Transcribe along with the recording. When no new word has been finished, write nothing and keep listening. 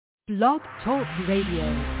Blog Talk Radio.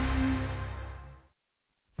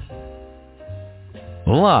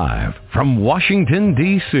 Live from Washington,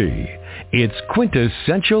 D.C., it's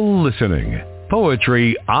Quintessential Listening,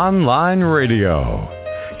 Poetry Online Radio.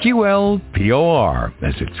 QLPOR,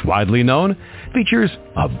 as it's widely known, features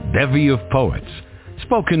a bevy of poets,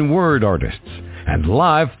 spoken word artists, and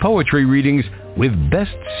live poetry readings with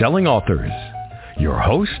best-selling authors. Your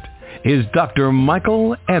host is Dr.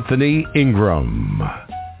 Michael Anthony Ingram.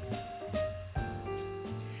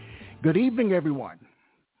 Good evening, everyone.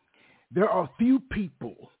 There are few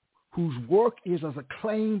people whose work is as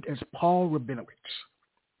acclaimed as Paul Rabinowitz,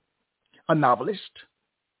 a novelist,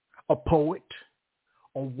 a poet,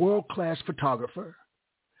 a world-class photographer,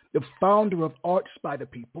 the founder of Arts by the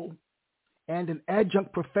People, and an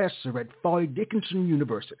adjunct professor at Fairleigh Dickinson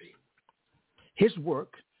University. His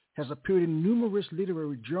work has appeared in numerous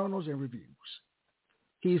literary journals and reviews.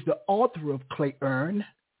 He is the author of Clay Urn,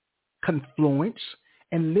 Confluence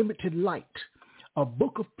and Limited Light, a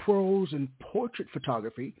book of prose and portrait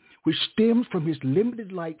photography which stems from his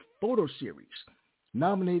Limited Light photo series,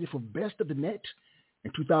 nominated for Best of the Net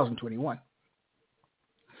in 2021.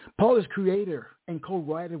 Paul is creator and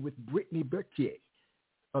co-writer with Brittney Bertier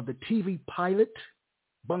of the TV pilot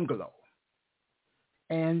Bungalow,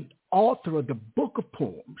 and author of the book of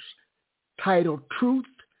poems titled Truth,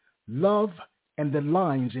 Love, and the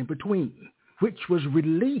Lines in Between, which was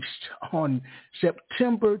released on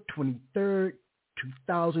September 23rd,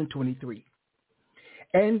 2023.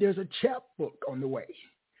 And there's a chapbook on the way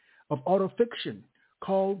of autofiction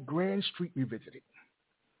called Grand Street Revisited.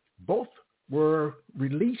 Both were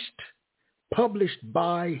published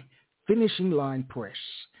by Finishing Line Press.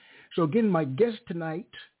 So again, my guest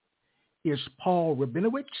tonight is Paul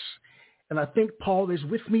Rabinowitz, and I think Paul is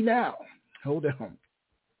with me now. Hold on.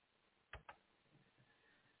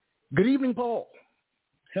 Good evening, Paul.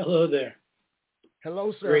 Hello there.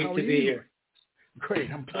 Hello, sir. Great How are to you? be here. Great.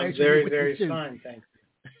 I'm glad you're very, very too. fine, thank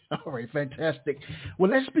you. All right, fantastic. Well,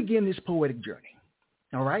 let's begin this poetic journey.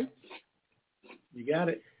 All right? You got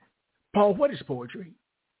it. Paul, what is poetry?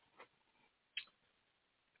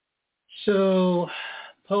 So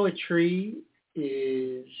poetry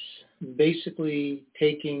is basically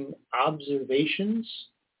taking observations.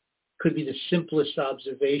 Could be the simplest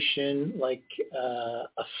observation, like a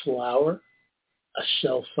flower, a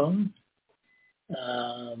cell phone,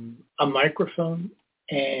 a microphone,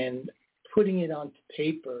 and putting it onto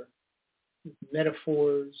paper with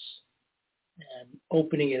metaphors and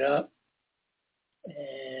opening it up.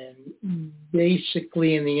 And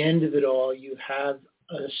basically, in the end of it all, you have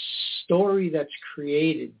a story that's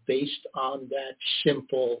created based on that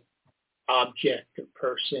simple object or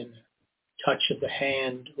person, touch of the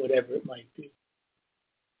hand, whatever it might be.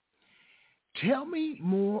 Tell me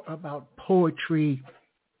more about poetry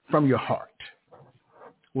from your heart.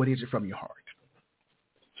 What is it from your heart?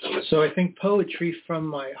 So I think poetry from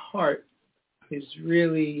my heart is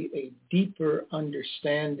really a deeper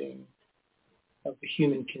understanding of the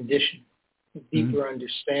human condition, a deeper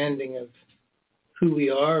understanding of who we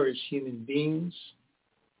are as human beings,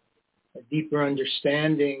 a deeper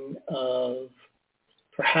understanding of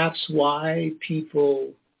perhaps why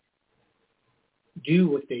people do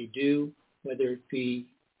what they do, whether it be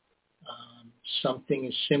something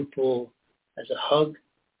as simple as a hug,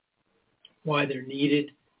 why they're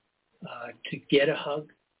needed to get a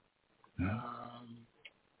hug.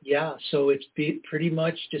 So it's pretty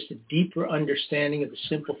much just a deeper understanding of the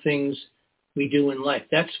simple things we do in life.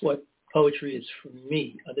 That's what poetry is for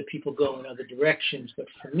me. Other people go in other directions, but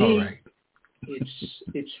for me,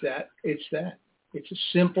 it's that. It's a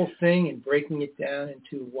simple thing and breaking it down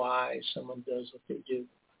into why someone does what they do.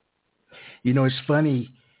 You know, it's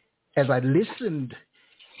funny. As I listened,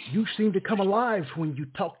 you seemed to come alive when you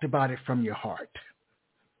talked about it from your heart.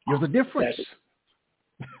 There's a difference.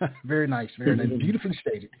 Very nice, very nice. Beautifully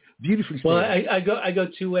stated. Beautifully stated. Well, I go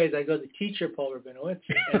two ways. I go the teacher, Paul Rabinowitz,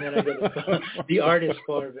 and then I go the artist,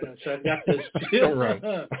 Paul Rabinowitz. So I've got those two.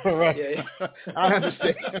 All right. Yeah. I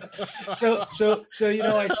understand. So you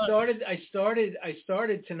know, I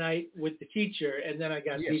started tonight with the teacher, and then I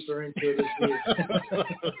got deeper into it as well.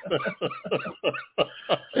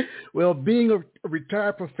 Well, being a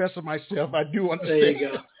retired professor myself, I do understand. There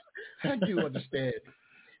you go. I do understand.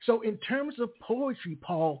 So in terms of poetry,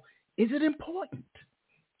 Paul, is it important?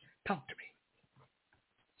 Talk to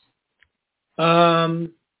me.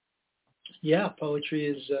 Yeah, poetry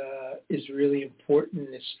is really important,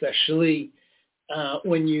 especially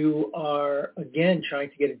when you are, again, trying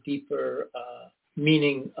to get a deeper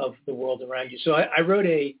meaning of the world around you. So I wrote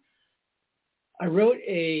a I wrote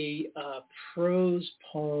a prose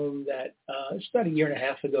poem that it's about a year and a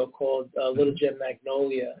half ago called Little Gem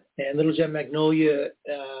Magnolia. And Little Gem Magnolia,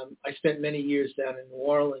 I spent many years down in New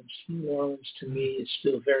Orleans. New Orleans to me is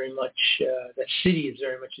still very much, that city is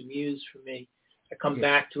very much a muse for me. I come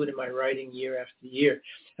back to it in my writing year after year.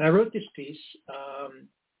 And I wrote this piece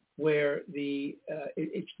where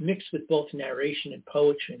it's mixed with both narration and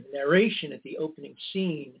poetry. And the narration at the opening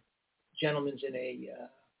scene, gentleman's in a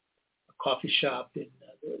coffee shop in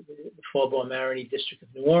the Faubourg Marigny district of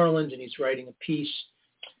New Orleans, and he's writing a piece,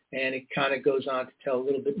 and it kind of goes on to tell a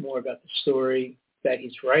little bit more about the story that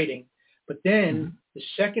he's writing. But then the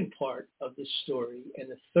second part of this story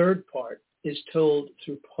and the third part is told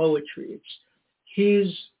through poetry. It's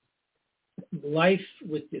his life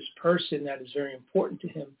with this person that is very important to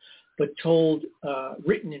him, but told,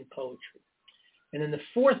 written in poetry. And then the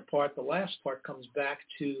fourth part, the last part, comes back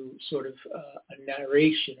to sort of a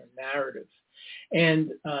narration or narrative.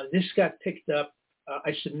 And this got picked up.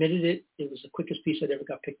 I submitted it. It was the quickest piece that ever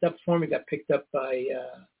got picked up for me. It got picked up by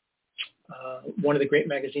one of the great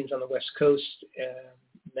magazines on the West Coast,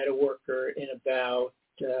 Metaworker, in about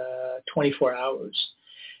 24 hours.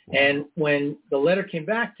 Wow. And when the letter came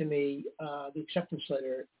back to me, the acceptance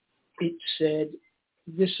letter, it said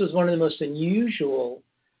this was one of the most unusual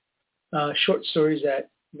short stories that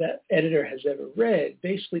editor has ever read,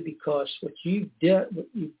 basically because what you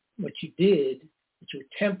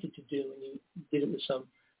attempted to do, and you did it with some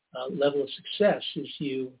level of success, is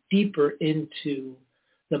you deeper into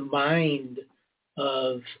the mind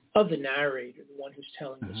of the narrator, the one who's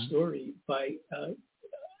telling the story, by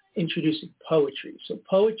introducing poetry. So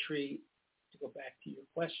poetry, to go back to your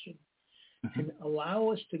question, can allow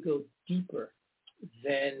us to go deeper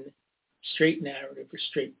than straight narrative or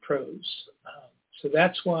straight prose. So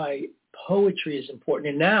that's why poetry is important.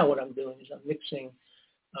 And now what I'm doing is I'm mixing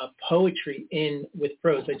poetry in with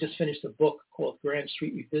prose. I just finished a book called Grand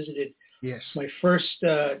Street Revisited. Yes. My first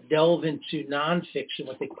delve into nonfiction,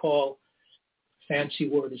 what they call, fancy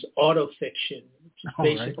word is autofiction. It's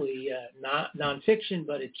basically not nonfiction,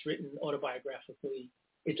 but it's written autobiographically.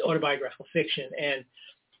 It's autobiographical fiction. And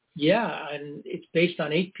and it's based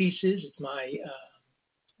on 8 pieces. It's my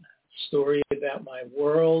story about my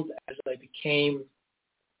world as I became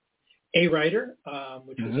a writer,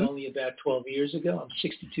 which was only about 12 years ago. I'm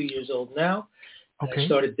 62 years old now. I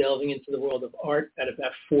started delving into the world of art at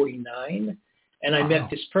about 49. And I met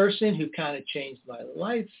this person who kind of changed my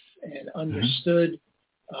life, and understood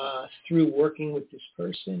through working with this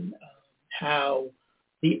person how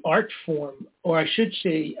the art form, or I should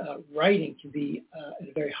say writing, can be at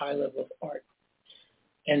a very high level of art.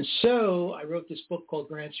 And so I wrote this book called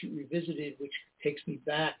Grand Street Revisited, which takes me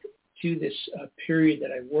back to this period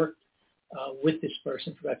that I worked with this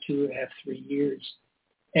person for about 2.5, 3 years.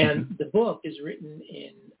 And the book is written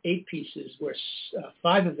in 8 pieces, where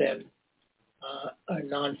 5 of them are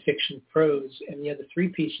nonfiction prose, and the other 3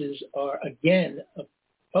 pieces are, again,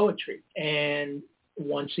 poetry. And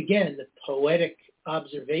once again, the poetic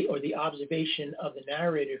the observation of the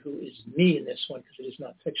narrator, who is me in this one, because it is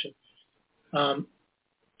not fiction,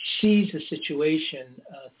 sees the situation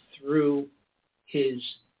through his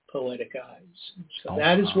poetic eyes. So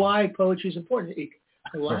that is why poetry is important. It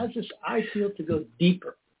allows us, I feel, to go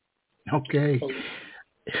deeper. Okay.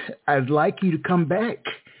 I'd like you to come back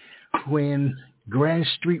when Grand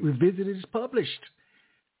Street Revisited is published.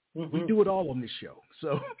 We do it all on this show,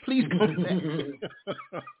 so please come back.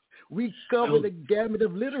 We cover the gamut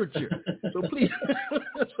of literature, so please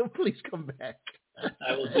come back.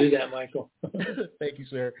 I will do that, Michael. Thank you,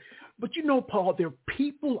 sir. But you know, Paul, there are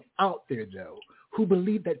people out there, though, who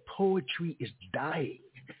believe that poetry is dying.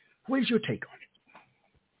 Where's your take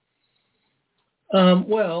on it?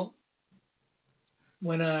 Well,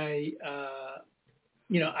 when I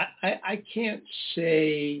can't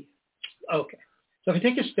say, okay. So if I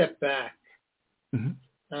take a step back,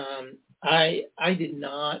 I did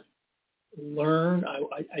not learn.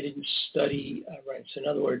 I didn't study writing. So in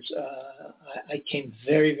other words, I came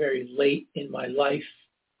very, very late in my life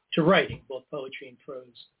to writing, both poetry and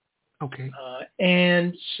prose. Okay.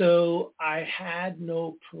 And so I had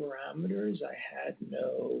no parameters.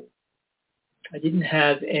 I didn't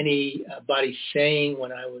have anybody saying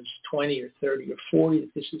when I was 20 or 30 or 40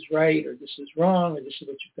 that this is right or this is wrong or this is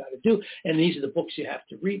what you've got to do. And these are the books you have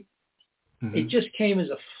to read. It just came as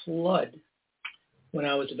a flood when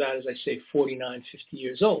I was about, as I say, 49, 50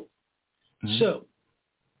 years old. So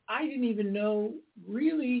I didn't even know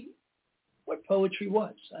really what poetry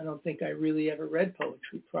was. I don't think I really ever read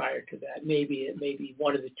poetry prior to that. Maybe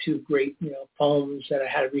one of the 2 great, poems that I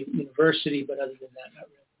had to read at university, but other than that, not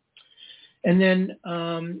really. And then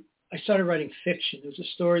I started writing fiction. It was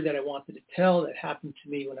a story that I wanted to tell that happened to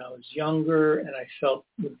me when I was younger, and I felt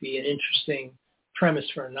would be an interesting premise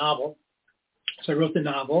for a novel. So I wrote the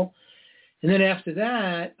novel. And then after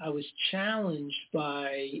that, I was challenged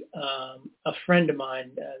by a friend of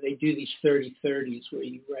mine. They do these 30-30s where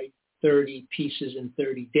you write 30 pieces in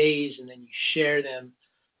 30 days, and then you share them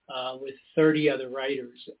with 30 other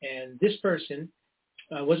writers. And this person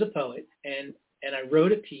was a poet, and I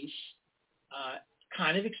wrote a piece,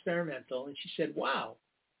 kind of experimental, and she said, "Wow,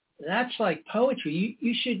 that's like poetry.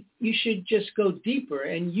 You should just go deeper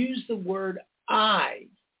and use the word I."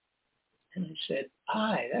 And I said,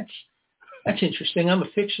 "I? That's interesting. I'm a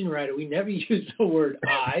fiction writer. We never use the word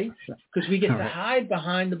I because we get to hide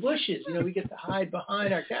behind the bushes. We get to hide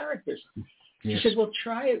behind our characters." She said, "Well,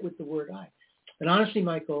 try it with the word I." And honestly,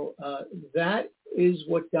 Michael, that is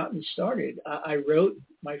what got me started. I wrote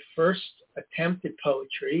my first attempt at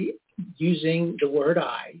poetry using the word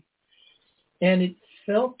I, and it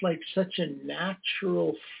felt like such a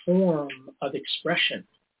natural form of expression.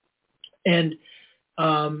 And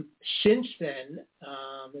since then,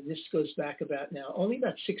 and this goes back only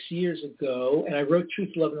about 6 years ago, and I wrote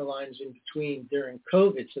Truth, Love, and the Lines in between during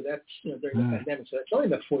COVID, so that's, during the pandemic, so that's only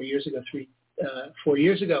about 4 years ago, 4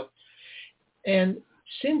 years ago. And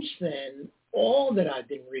since then, all that I've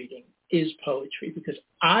been reading is poetry because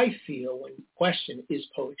I feel when question, is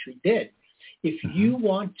poetry dead? If you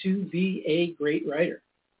want to be a great writer,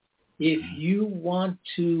 if you want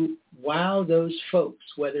to wow those folks,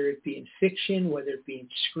 whether it be in fiction, whether it be in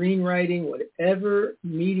screenwriting, whatever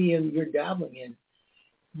medium you're dabbling in,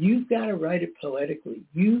 you've got to write it poetically.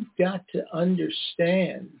 You've got to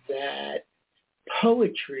understand that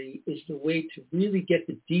poetry is the way to really get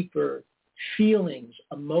the deeper feelings,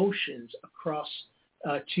 emotions across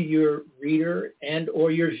to your reader and or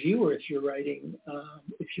your viewer if you're writing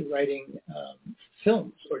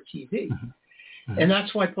films or TV. And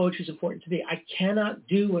that's why poetry is important to me. I cannot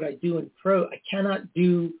do what I do in prose. I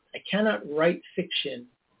cannot write fiction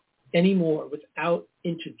anymore without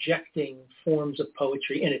interjecting forms of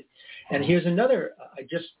poetry in it. And here's another. I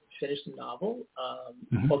just finished a novel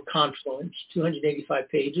called Confluence, 285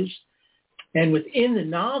 pages. And within the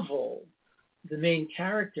novel, the main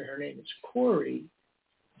character, her name is Corey,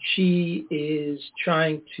 she is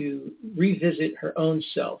trying to revisit her own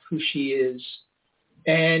self, who she is.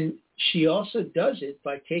 And she also does it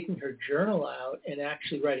by taking her journal out and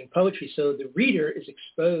actually writing poetry. So the reader is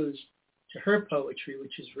exposed to her poetry,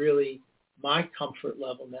 which is really my comfort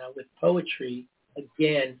level now with poetry,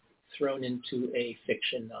 again, thrown into a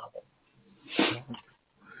fiction novel.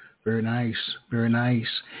 Very nice. Very nice.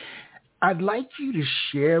 I'd like you to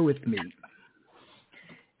share with me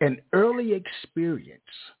an early experience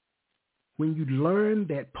when you learned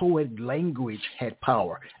that poetic language had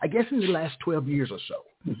power, I guess in the last 12 years or so.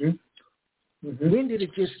 When did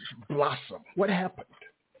it just blossom? What happened?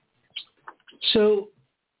 So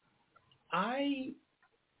I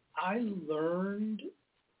learned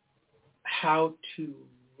how to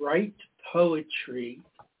write poetry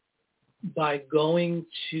by going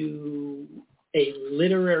to a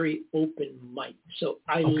literary open mic. So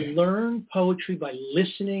I learned poetry by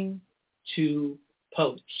listening to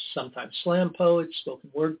poets, sometimes slam poets, spoken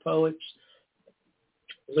word poets,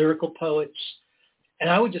 lyrical poets, and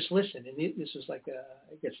I would just listen. And this was like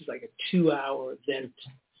a 2-hour event.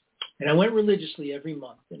 And I went religiously every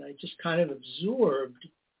month, and I just kind of absorbed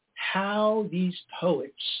how these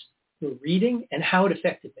poets were reading and how it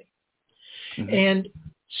affected me. And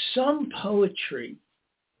some poetry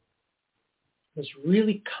was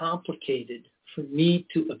really complicated for me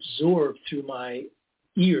to absorb through my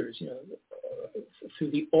ears, through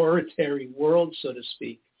the oratory world, so to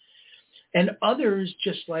speak. And others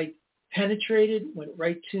just like penetrated, went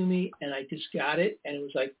right to me, and I just got it. And it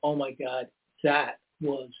was like, oh my God, that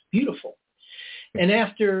was beautiful. And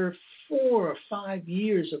after 4 or 5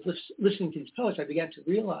 years of listening to these poets, I began to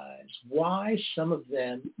realize why some of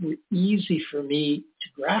them were easy for me to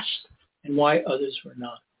grasp and why others were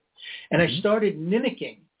not. And I started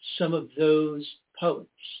mimicking some of those poets.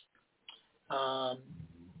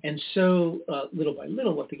 And so little by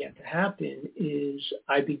little, what began to happen is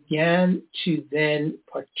I began to then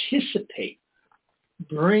participate,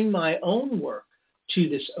 bring my own work to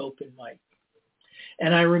this open mic.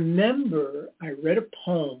 And I remember I read a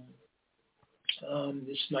poem.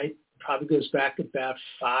 This might probably goes back about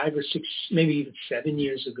 5 or 6, maybe even 7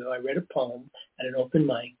 years ago. I read a poem at an open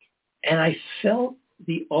mic, and I felt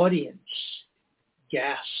the audience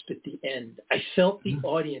gasp at the end. I felt the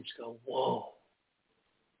audience go, whoa.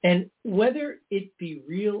 And whether it be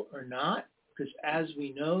real or not, because as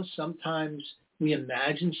we know, sometimes We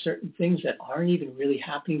imagine certain things that aren't even really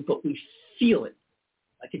happening, but we feel it.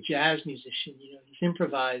 Like a jazz musician, you know, he's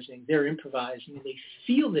improvising, they're improvising, and they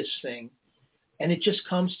feel this thing, and it just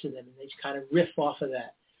comes to them, and they just kind of riff off of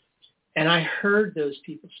that. And I heard those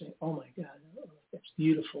people say, "Oh my God, oh, that's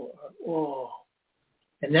beautiful," or, "Oh."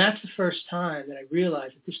 And that's the first time that I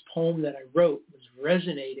realized that this poem that I wrote was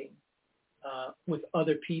resonating with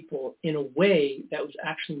other people in a way that was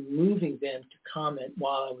actually moving them to comment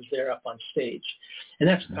while I was there up on stage. And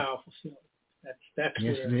that's a powerful feeling. That's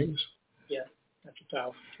yes, where, it is. Yeah, that's a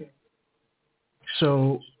powerful feeling.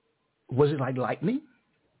 So was it like lightning?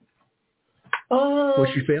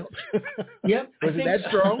 What you felt? Yep. Was it that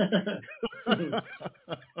strong?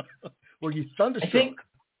 Were you thunderstruck?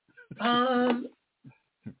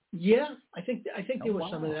 Yeah, I think there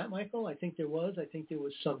was some of that, Michael. I think there was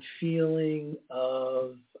some feeling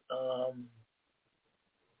of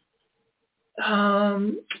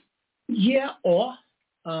awe.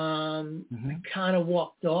 I kind of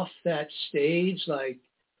walked off that stage like,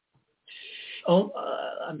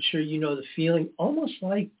 I'm sure you know the feeling, almost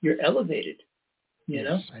like you're elevated. You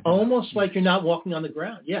know, almost like you're not walking on the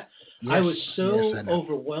ground. Yeah, I was so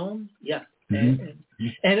overwhelmed. Yeah.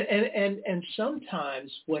 And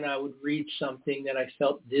sometimes when I would read something that I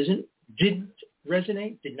felt did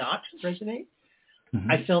not resonate,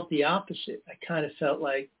 I felt the opposite. I kind of felt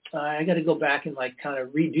like I got to go back and like kind of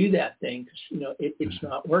redo that thing because, you know, it's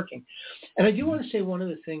not working. And I do want to say one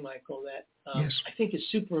other thing, Michael, that I think is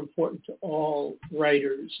super important to all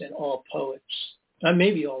writers and all poets,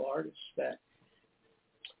 maybe all artists, that.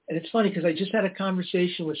 And it's funny because I just had a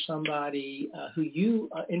conversation with somebody who you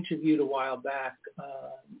interviewed a while back,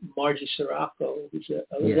 Margie Sirocco, who's a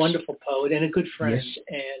wonderful poet and a good friend.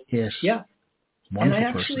 And and I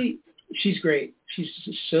actually, she's great. She's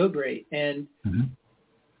just so great. And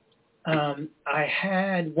I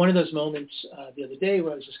had one of those moments the other day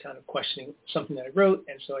where I was just kind of questioning something that I wrote.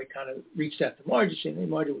 And so I kind of reached out to Margie saying, "Hey,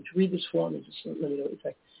 Margie, would you read this for me? Just let me know what you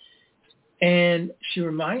think." And she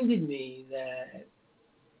reminded me that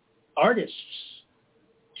artists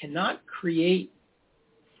cannot create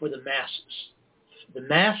for the masses. The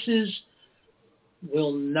masses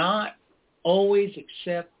will not always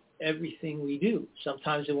accept everything we do.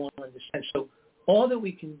 Sometimes they won't understand. So all that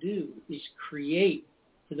we can do is create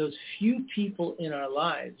for those few people in our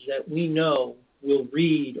lives that we know will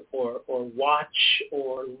read or watch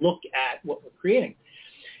or look at what we're creating.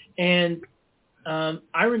 And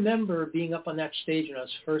I remember being up on that stage when I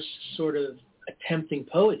was first sort of attempting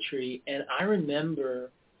poetry, and I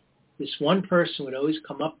remember this one person would always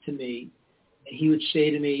come up to me and he would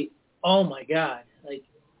say to me, "Oh my God, like,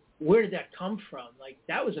 where did that come from? Like,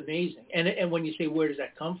 that was amazing." And when you say, where does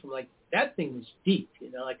that come from? Like, that thing was deep,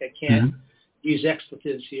 you know, like I can't use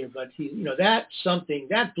expletives here, but that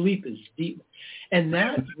bleep is deep. And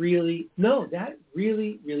that really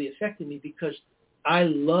affected me because I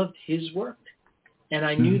loved his work. And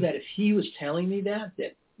I knew that if he was telling me that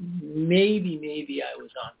maybe I was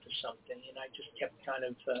onto something, and I just kept kind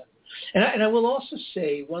of. And I will also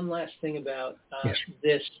say one last thing about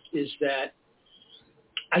this is that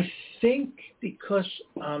I think because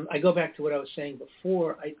I go back to what I was saying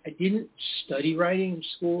before, I didn't study writing in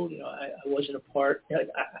school. You know, I wasn't a part.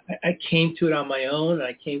 I came to it on my own, and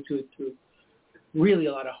I came to it through really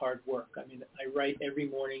a lot of hard work. I mean, I write every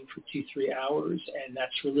morning for 2-3 hours, and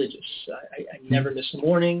that's religious. I never miss a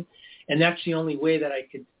morning. And that's the only way that I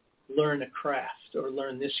could learn a craft or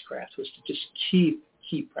learn this craft, was to just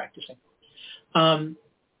keep practicing.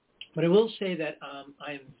 But I will say that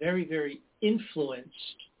I am very, very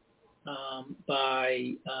influenced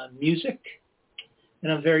by music,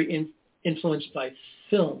 and I'm very influenced by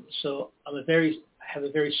film. So I have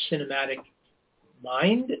a very cinematic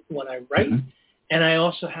mind when I write, and I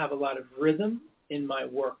also have a lot of rhythm in my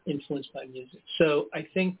work influenced by music. So I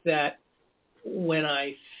think that when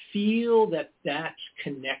I feel that that's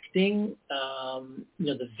connecting,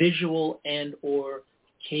 the visual and or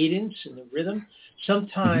cadence and the rhythm,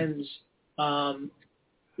 sometimes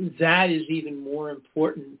that is even more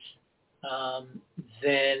important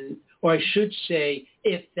than, or I should say,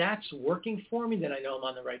 if that's working for me, then I know I'm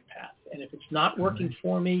on the right path. And if it's not working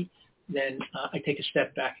for me, then I take a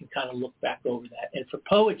step back and kind of look back over that. And for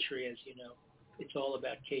poetry, as you know, it's all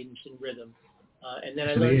about cadence and rhythm. And then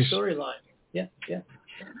I learn storyline. Yeah.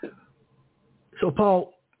 So,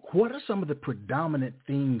 Paul, what are some of the predominant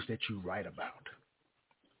themes that you write about?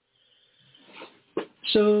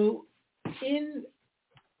 So, in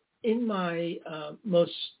my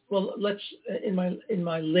in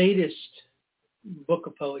my latest book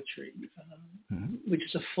of poetry, which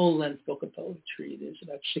is a full-length book of poetry, poetry. There's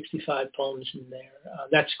about 65 poems in there.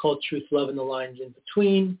 That's called Truth, Love, and the Lines in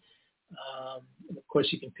Between. And of course,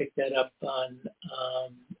 you can pick that up on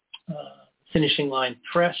Finishing Line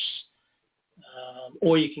Press,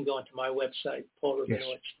 or you can go onto my website,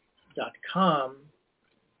 paulrabinowitz.com,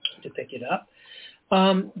 to pick it up.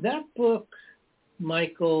 That book,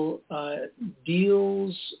 Michael,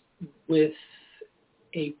 deals with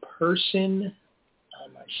a person,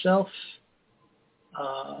 myself,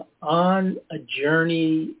 on a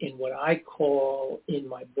journey in what I call in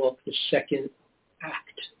my book the second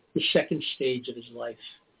act, the second stage of his life.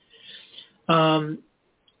 For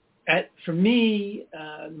me,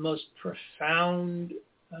 the most profound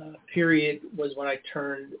period was when I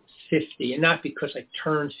turned 50, and not because I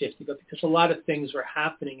turned 50, but because a lot of things were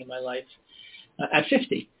happening in my life at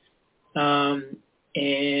 50.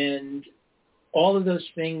 And all of those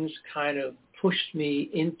things kind of pushed me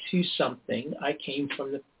into something. I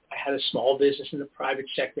had a small business in the private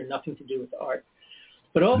sector, nothing to do with art.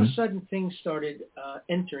 But all of a sudden, things started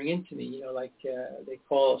entering into me, like they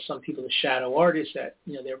call some people the shadow artists, that,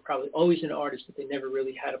 they were probably always an artist, but they never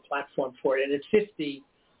really had a platform for it. And at 50,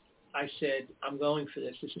 I said, I'm going for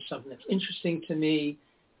this. This is something that's interesting to me.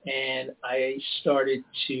 And I started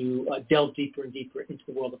to delve deeper and deeper into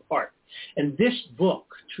the world of art. And this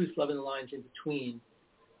book, Truth, Love, and the Lines in Between,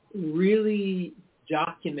 really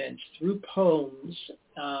documents through poems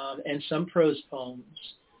and some prose poems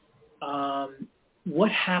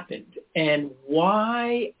what happened and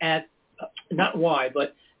why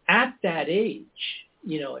but at that age,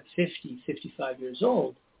 at 50, 55 years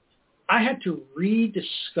old, I had to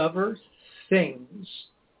rediscover things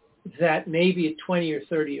that maybe at 20 or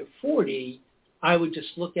 30 or 40, I would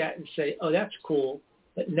just look at and say, oh, that's cool.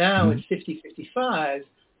 But now at 50, 55,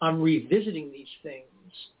 I'm revisiting these things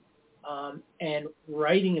and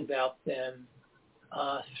writing about them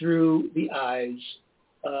through the eyes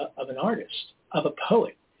of an artist, of a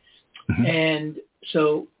poet. And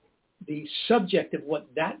so the subject of what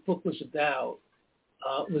that book was about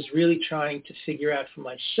was really trying to figure out for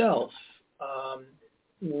myself,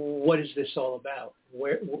 what is this all about?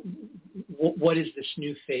 What is this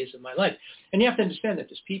new phase of my life? And you have to understand that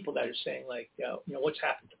there's people that are saying, like, what's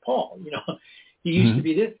happened to Paul? He used to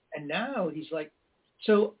be this, and now he's like,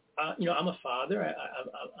 so, I'm a father. I'm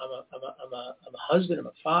a husband. I'm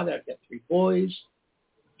a father. I've got 3 boys,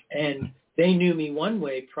 and they knew me one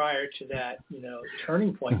way prior to that,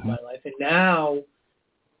 turning point in my life, and now,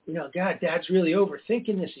 God, Dad's really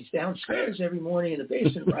overthinking this. He's downstairs every morning in the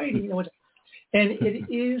basement writing, and it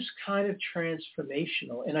is kind of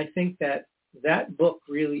transformational. And I think that book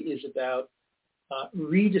really is about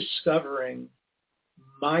rediscovering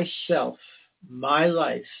myself, my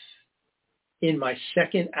life, in my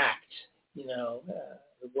second act. The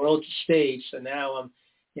world's a stage, so now I'm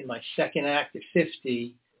in my second act at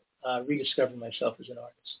 50, rediscovering myself as an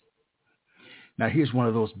artist. Now, here's one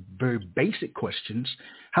of those very basic questions.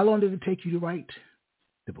 How long did it take you to write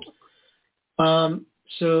the book?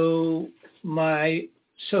 So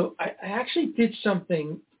I actually did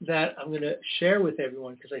something that I'm going to share with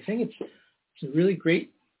everyone because I think it's a really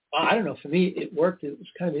great, I don't know, for me it worked. It was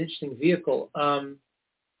kind of an interesting vehicle. So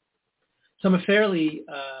I'm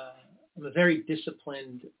a very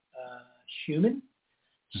disciplined human.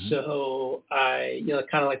 So I,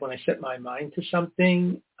 kind of like when I set my mind to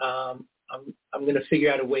something, I'm going to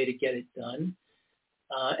figure out a way to get it done.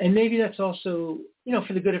 And maybe that's also,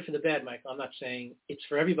 for the good or for the bad, Michael. I'm not saying it's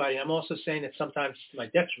for everybody. I'm also saying that sometimes it's to my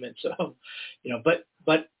detriment. So,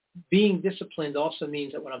 but being disciplined also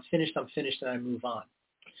means that when I'm finished and I move on.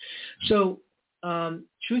 So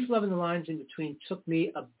Truth, Love, and the Lines in Between took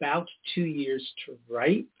me about 2 years to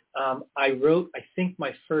write. I wrote, I think,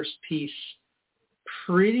 my first piece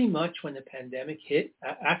pretty much when the pandemic hit.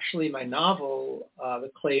 Actually, my novel,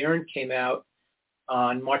 The Clay Urn, came out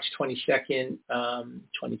on March 22nd,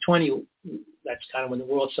 2020. That's kind of when the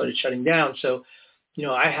world started shutting down. So,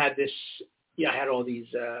 I had I had all these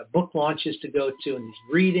book launches to go to and these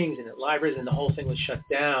readings and at libraries, and the whole thing was shut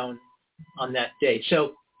down on that day.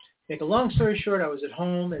 So, make a long story short, I was at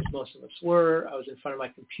home, as most of us were. I was in front of my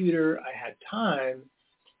computer. I had time,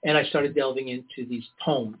 and I started delving into these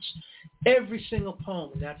poems. Every single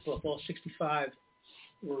poem in that book, all 65,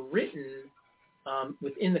 were written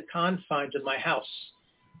within the confines of my house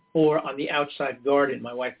or on the outside garden.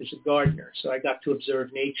 My wife is a gardener, so I got to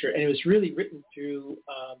observe nature. And it was really written through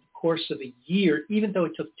the course of a year. Even though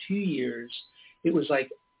it took 2 years, it was like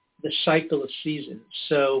the cycle of seasons.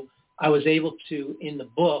 So I was able to, in the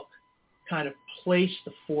book, kind of place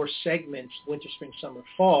the 4 segments, winter, spring, summer,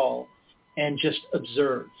 fall, and just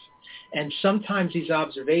observe. And sometimes these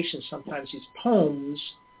observations, sometimes these poems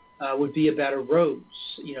would be about a rose,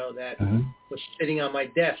 that was sitting on my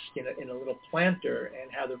desk in a little planter,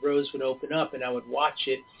 and how the rose would open up, and I would watch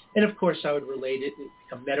it. And, of course, I would relate it,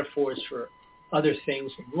 become metaphors for other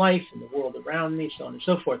things in life and the world around me, so on and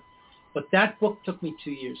so forth. But that book took me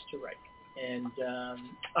 2 years to write. And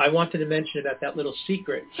I wanted to mention about that little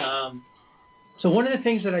secret. So one of the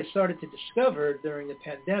things that I started to discover during the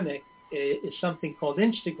pandemic is something called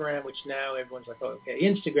Instagram, which now everyone's like, oh, okay,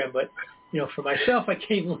 Instagram. But, for myself, I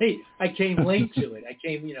came late to it. I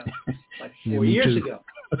came, like 4 years ago.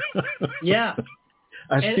 Yeah.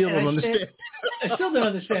 I still don't understand. I still don't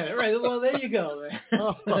understand it. Right. Well, there you go,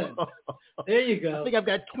 man. There you go. I think I've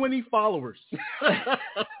got 20 followers.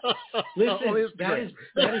 Listen, that is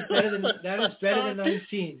better than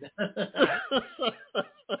 19.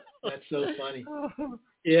 That's so funny.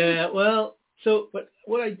 Yeah. Well, but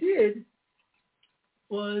what I did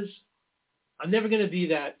was, I'm never going to be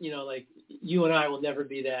that, like you and I will never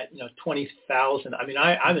be that, 20,000. I mean,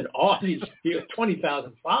 I'm in awe of these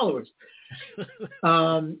 20,000 followers.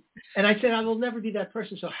 And I said, I will never be that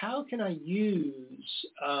person. So how can I use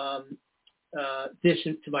this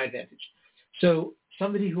to my advantage? So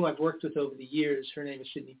somebody who I've worked with over the years, her name is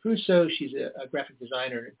Sydney Prusso. She's a graphic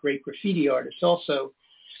designer and a great graffiti artist also.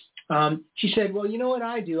 She said, well, you know what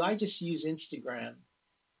I do? I just use Instagram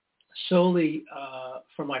solely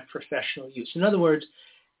for my professional use. In other words,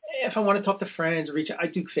 if I want to talk to friends or reach out, I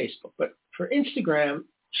do Facebook. But for Instagram,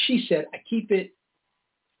 she said, I keep it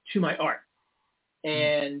to my art.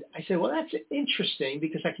 And I said, well, that's interesting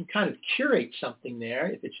because I can kind of curate something there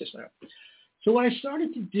if it's just my art. So what I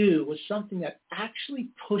started to do was something that actually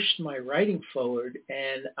pushed my writing forward,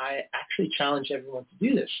 and I actually challenge everyone to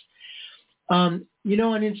do this. On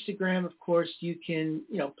Instagram, of course, you can,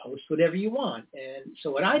 post whatever you want. And so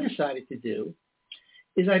what I decided to do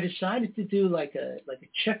is I decided to do like a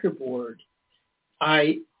checkerboard.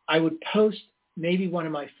 I would post maybe one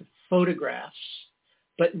of my photographs,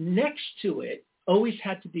 but next to it always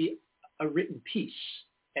had to be a written piece,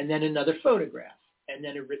 and then another photograph, and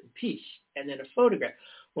then a written piece, and then a photograph.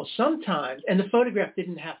 Well, sometimes, and the photograph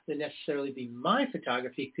didn't have to necessarily be my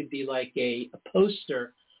photography. It could be like a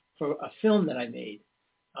poster for a film that I made,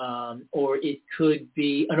 or it could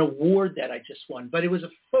be an award that I just won, but it was a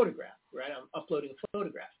photograph, right? I'm uploading a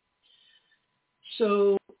photograph.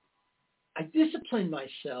 So I disciplined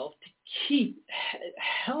myself to keep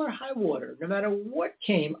hell or high water. No matter what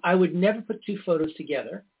came, I would never put two photos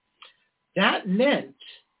together. That meant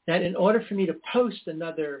that in order for me to post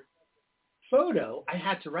another photo, I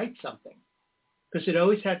had to write something, because it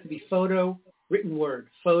always had to be photo, written word,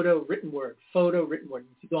 photo, written word, photo, written word.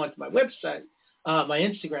 If you go onto my website, my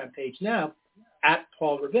Instagram page now, at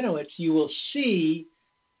Paul Rabinowitz, you will see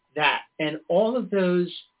that. And all of those,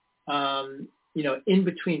 in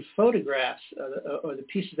between photographs, or the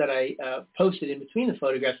pieces that I posted in between the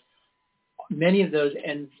photographs, many of those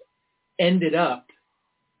ended up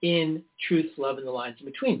in Truth, Love, and the Lines in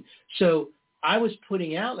Between. So I was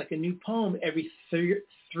putting out like a new poem every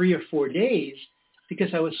 3 or 4 days,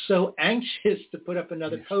 because I was so anxious to put up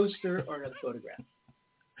another poster or another photograph.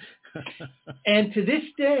 And to this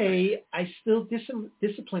day, I still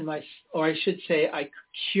discipline or I should say I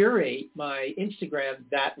curate my Instagram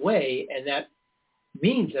that way, and that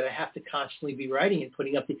means that I have to constantly be writing and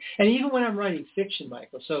putting up and even when I'm writing fiction,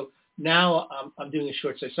 Michael. So now I'm doing a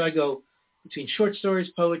short story. So I go between short stories,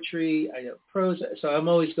 poetry, I do prose. So I'm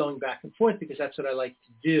always going back and forth because that's what I like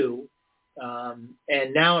to do.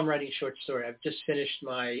 And now I'm writing a short story. I've just finished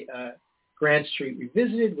my Grand Street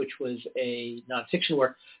Revisited, which was a nonfiction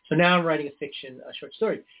work. So now I'm writing a short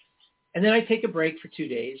story. And then I take a break for 2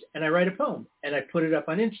 days and I write a poem and I put it up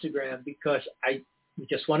on Instagram because we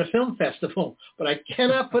just won a film festival, but I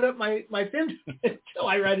cannot put up my film until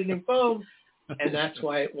I write a new poem. And that's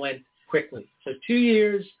why it went quickly. So 2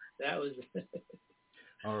 years, that was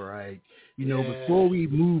All right. Before we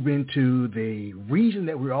move into the reason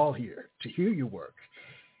that we're all here, to hear your work,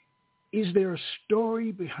 is there a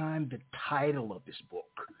story behind the title of this book,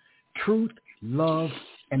 Truth, Love,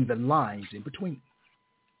 and the Lines in Between?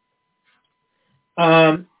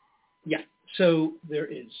 Yeah, so there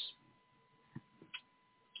is.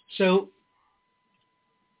 So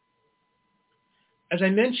as I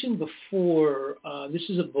mentioned before, this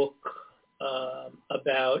is a book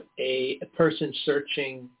about a person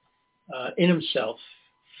searching in himself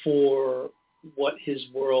for what his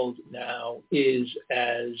world now is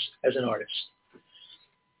as an artist.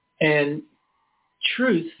 And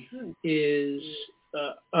truth is,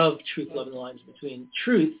 of Truth, Love, and the Lines Between,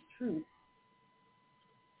 truth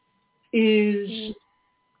is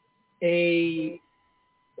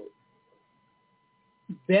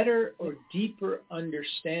better or deeper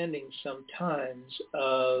understanding sometimes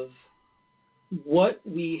of what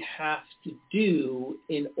we have to do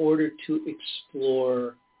in order to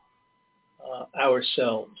explore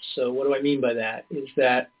ourselves. So what do I mean by that? Is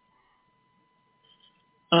that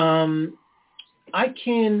I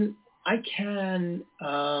can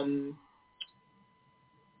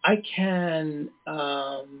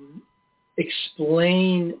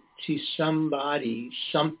explain to somebody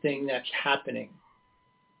something that's happening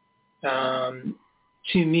to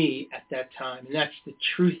me at that time, and that's the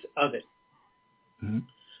truth of it. Mm-hmm.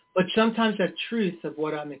 But sometimes that truth of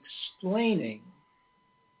what I'm explaining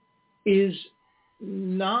is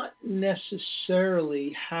not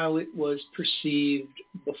necessarily how it was perceived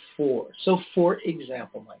before. So, for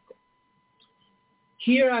example, Michael,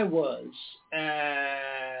 here I was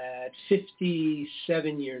at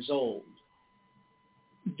 57 years old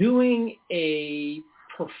doing a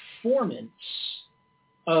performance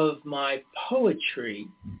of my poetry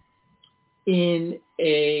in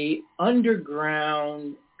a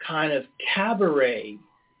underground kind of cabaret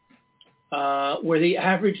where the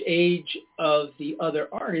average age of the other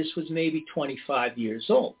artists was maybe 25 years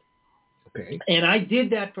old. Okay. And I did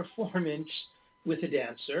that performance with a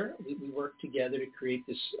dancer. We worked together to create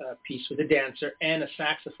this piece with a dancer and a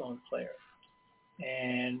saxophone player.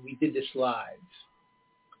 And we did this live.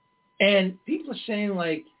 And people are saying,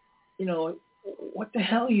 like, you know, what the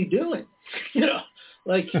hell are you doing? You know,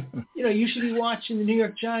 like, you know, you should be watching the New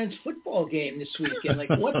York Giants football game this weekend. Like,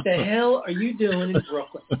 what the hell are you doing in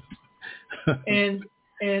Brooklyn?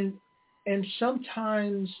 And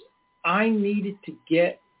sometimes I needed to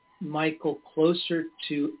get Michael closer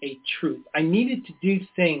to a truth. I needed to do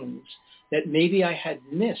things that maybe I had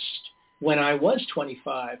missed when I was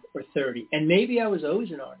 25 or 30. And maybe I was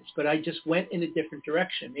always an artist, but I just went in a different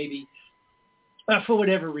direction. Maybe for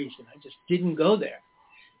whatever reason, I just didn't go there.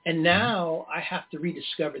 And now I have to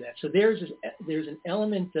rediscover that. So there's an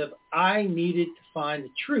element of I needed to find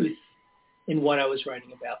the truth in what I was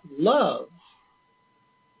writing about. Love.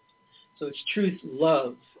 So it's truth,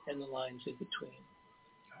 love, and the lines in between.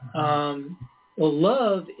 Well,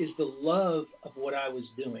 love is the love of what I was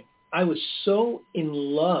doing. I was so in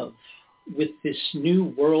love with this new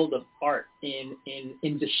world of art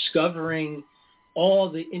in discovering all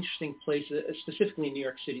the interesting places, specifically in New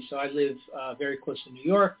York City. So I live very close to New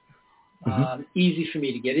York. Easy for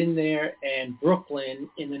me to get in there. And Brooklyn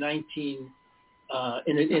in the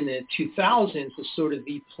 2000s was sort of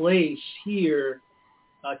the place here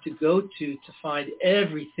to go to find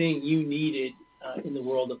everything you needed in the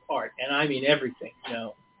world of art. And I mean everything, you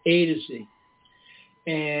know, A to Z.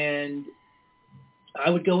 And I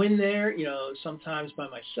would go in there, you know, sometimes by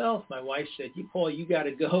myself. My wife said, Paul, you got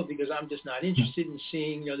to go because I'm just not interested in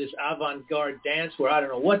seeing, you know, this avant-garde dance where I don't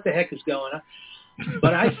know what the heck is going on.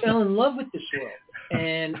 But I fell in love with this world.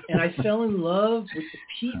 And I fell in love with the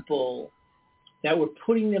people that were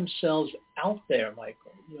putting themselves out there,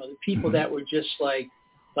 Michael. You know, the people that were just like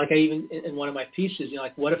I even, in one of my pieces, you know,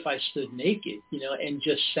 like, what if I stood naked, you know, and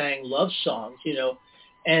just sang love songs, you know.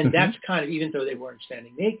 And that's kind of, even though they weren't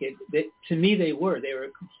standing naked, to me they were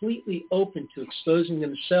completely open to exposing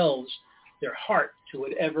themselves, their heart, to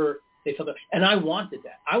whatever they felt. And I wanted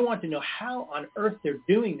that. I wanted to know how on earth they're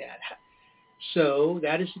doing that. So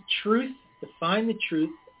that is the truth, to find the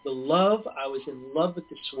truth, the love. I was in love with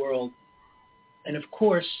this world. And of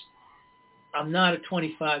course, I'm not a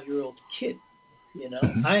 25-year-old kid, you know.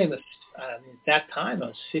 I mean, at that time I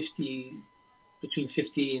was between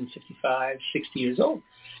 50 and 55, 60 years old.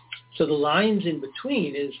 So the lines in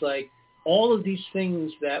between is like all of these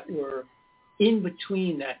things that were in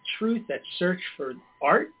between that truth, that search for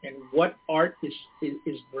art and what art is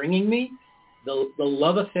bringing me, the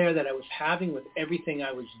love affair that I was having with everything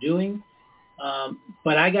I was doing.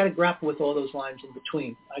 But I got to grapple with all those lines in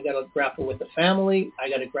between. I got to grapple with the family. I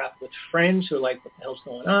got to grapple with friends who are like, what the hell's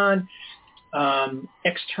going on?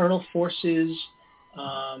 External forces,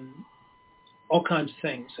 all kinds of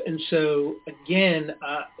things. And so, again,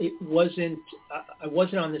 I wasn't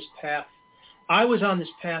on this path. I was on this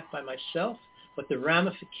path by myself, but the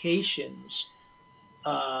ramifications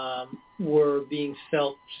were being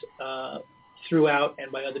felt throughout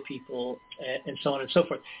and by other people, and so on and so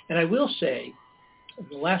forth. And I will say,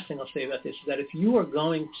 the last thing I'll say about this is that if you are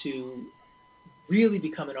going to really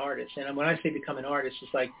become an artist, and when I say become an artist,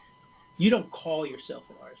 it's like you don't call yourself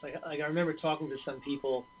an artist. Like I remember talking to some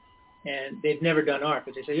people, and they've never done art,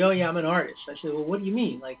 but they say, oh, yeah, I'm an artist. I said, well, what do you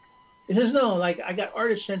mean? Like, it says, no, like, I got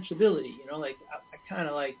artist sensibility, you know, like, I kind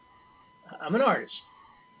of like, I'm an artist.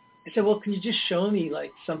 I said, well, can you just show me,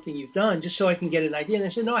 like, something you've done just so I can get an idea? And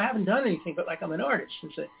they said, no, I haven't done anything, but, like, I'm an artist.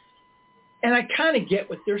 And I kind of get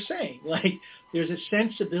what they're saying. Like, there's a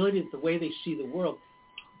sensibility of the way they see the world.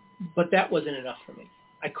 But that wasn't enough for me.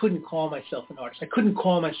 I couldn't call myself an artist. I couldn't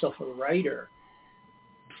call myself a writer.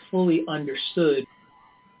 Fully understood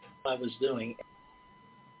what I was doing.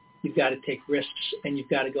 You've got to take risks, and you've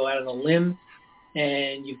got to go out on a limb,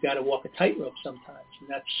 and you've got to walk a tightrope sometimes. And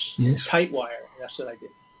that's tight wire. And that's what I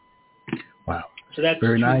did. Wow. So that's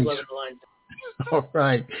very nice. Love in the Line. All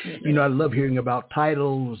right. You know, I love hearing about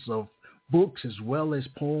titles of books as well as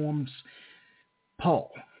poems.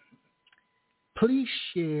 Paul, please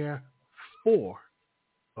share 4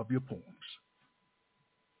 of your poems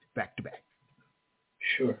back to back.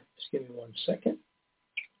 Sure. Just give me 1 second.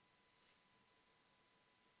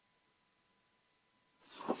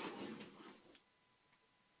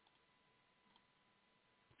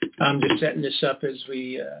 I'm just setting this up as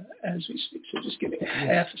we speak, so just give me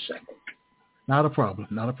half a second. Not a problem.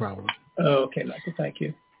 Not a problem. Oh, okay, Michael. Thank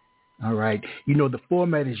you. All right. You know, the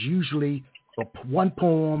format is usually one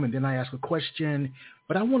poem, and then I ask a question,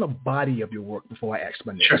 but I want a body of your work before I ask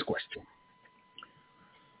my next question.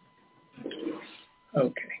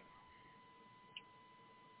 Okay.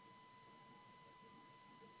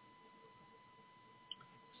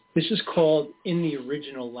 This is called In the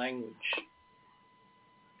Original Language.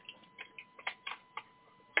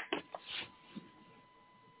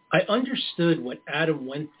 I understood what Adam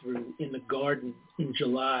went through in the garden in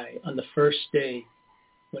July on the first day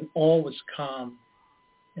when all was calm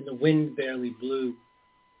and the wind barely blew,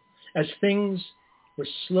 as things were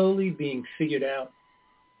slowly being figured out.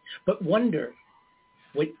 But wonder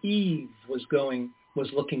what Eve was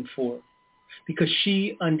looking for, because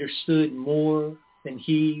she understood more than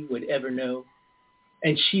he would ever know,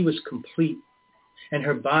 and she was complete, and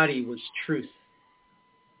her body was truth.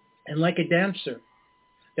 And like a dancer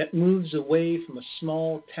that moves away from a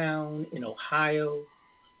small town in Ohio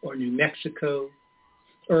or New Mexico,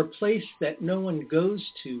 or a place that no one goes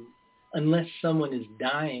to unless someone is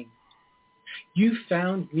dying, you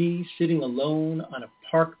found me sitting alone on a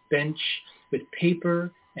park bench with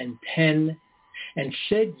paper and pen, and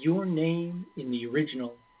said your name in the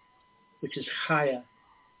original, which is Chaya,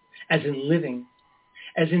 as in living,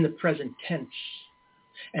 as in the present tense.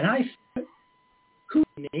 And I thought, who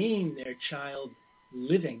would name their child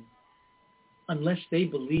living unless they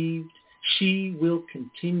believed she will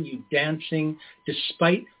continue dancing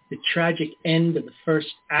despite the tragic end of the first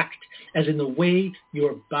act, as in the way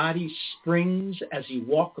your body springs as you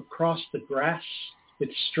walk across the grass with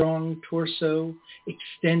strong torso,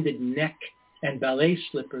 extended neck, and ballet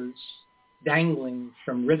slippers dangling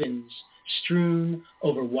from ribbons strewn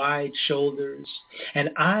over wide shoulders. And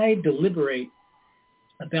I deliberate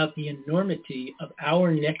about the enormity of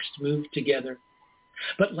our next move together.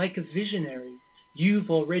 But like a visionary, you've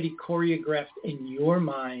already choreographed in your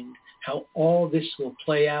mind how all this will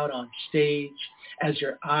play out on stage as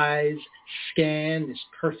your eyes scan this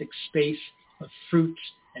perfect space of fruits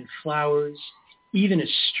and flowers, even a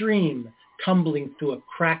stream tumbling through a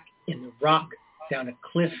crack in the rock down a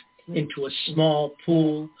cliff into a small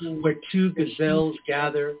pool where 2 gazelles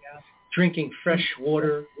gather, drinking fresh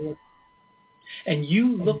water. And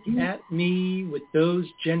you look at me with those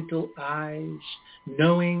gentle eyes,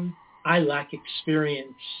 knowing I lack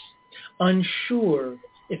experience, unsure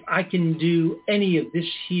if I can do any of this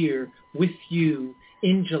here with you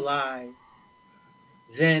in July.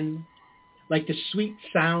 Then, like the sweet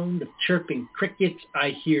sound of chirping crickets,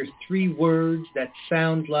 I hear 3 words that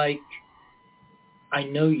sound like, I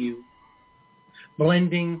know you,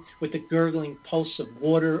 blending with the gurgling pulse of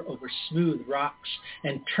water over smooth rocks,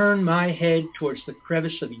 and turn my head towards the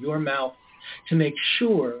crevice of your mouth to make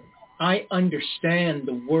sure I understand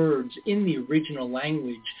the words in the original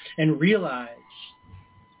language and realize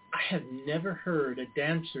I have never heard a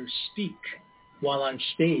dancer speak while on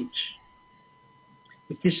stage.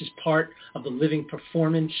 If this is part of the living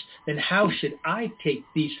performance, then how should I take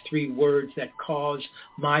these 3 words that cause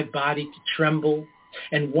my body to tremble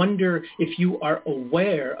and wonder if you are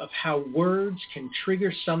aware of how words can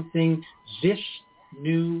trigger something this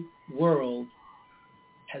new world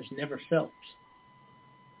has never felt?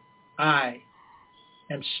 I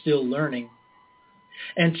am still learning,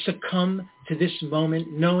 and succumb to this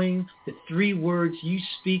moment knowing the 3 words you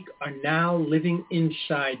speak are now living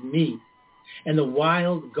inside me, and the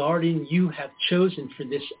wild garden you have chosen for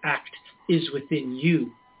this act is within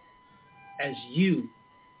you, as you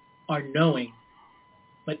are knowing,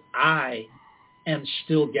 but I am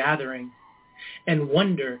still gathering, and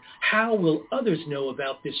wonder how will others know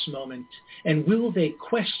about this moment, and will they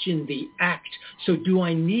question the act? So do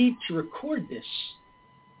I need to record this?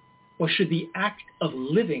 Or should the act of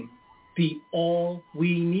living be all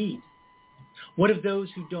we need? What of those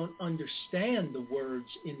who don't understand the words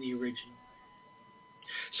in the original?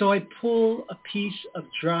 So I pull a piece of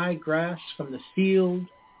dry grass from the field,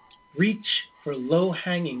 reach for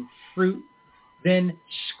low-hanging fruit, then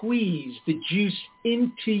squeeze the juice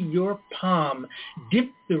into your palm,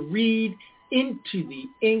 dip the reed into the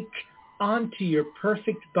ink, onto your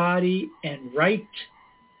perfect body, and write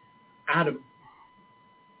Adam.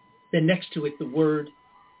 Then next to it the word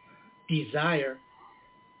desire.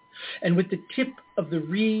 And with the tip of the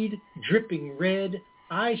reed dripping red,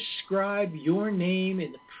 I scribe your name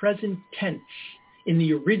in the present tense, in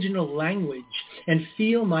the original language, and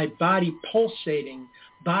feel my body pulsating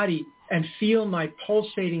body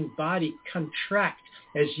contract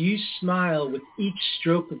as you smile with each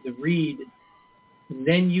stroke of the reed. And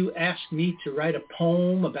then you ask me to write a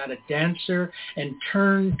poem about a dancer and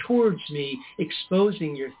turn towards me,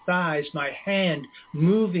 exposing your thighs, my hand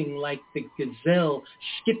moving like the gazelle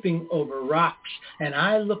skipping over rocks. And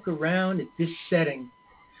I look around at this setting,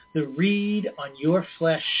 the reed on your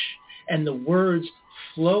flesh, and the words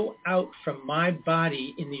flow out from my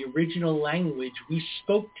body in the original language we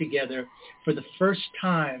spoke together for the first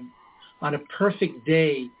time on a perfect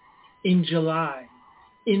day in July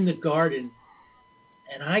in the garden.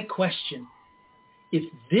 And I question,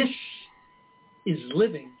 if this is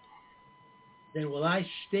living, then will I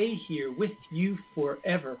stay here with you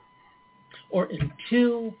forever, or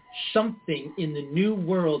until something in the new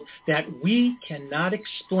world that we cannot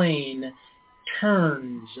explain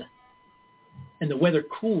turns and the weather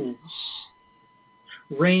cools.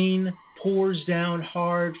 Rain pours down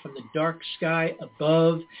hard from the dark sky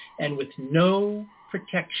above, and with no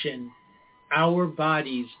protection, our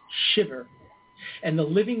bodies shiver. And the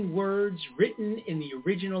living words written in the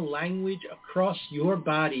original language across your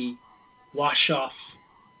body wash off.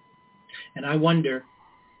 And I wonder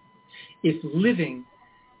if living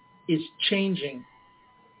is changing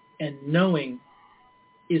and knowing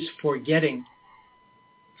is forgetting.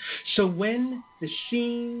 So when the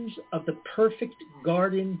scenes of the perfect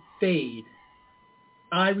garden fade,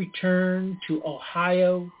 I return to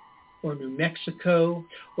Ohio or New Mexico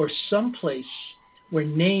or someplace where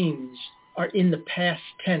names are in the past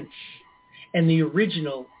tense and the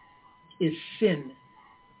original is sin.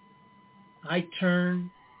 I turn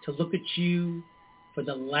to look at you for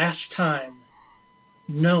the last time,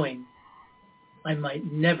 knowing I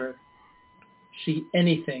might never see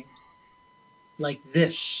anything like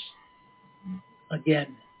this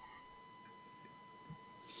again.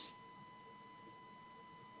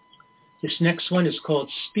 This next one is called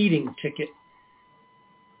Speeding Ticket.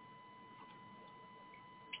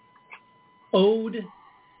 Ode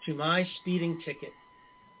to my speeding ticket,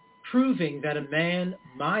 proving that a man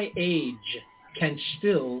my age can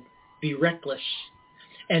still be reckless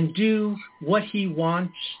and do what he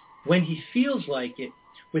wants when he feels like it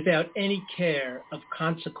without any care of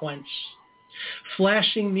consequence,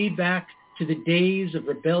 flashing me back to the days of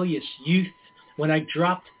rebellious youth when I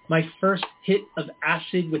dropped my first hit of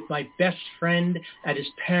acid with my best friend at his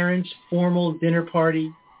parents' formal dinner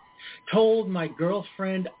party, told my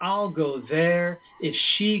girlfriend I'll go there if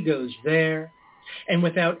she goes there, and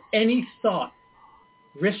without any thought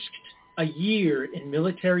risked a year in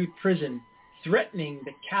military prison, threatening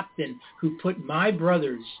the captain who put my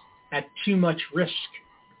brothers at too much risk.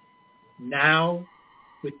 Now,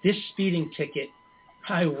 with this speeding ticket,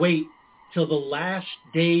 I wait till the last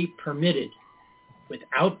day permitted,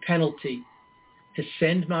 without penalty, to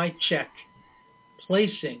send my check,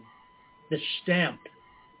 placing the stamp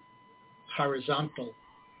horizontal.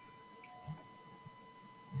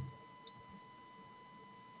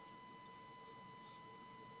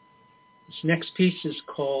 This next piece is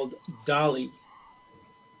called Dolly.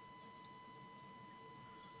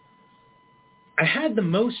 I had the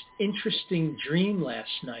most interesting dream last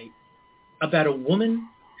night about a woman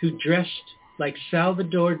who dressed like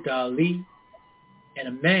Salvador Dali and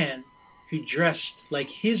a man who dressed like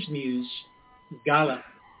his muse, Gala.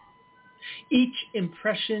 Each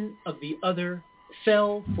impression of the other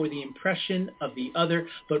fell for the impression of the other,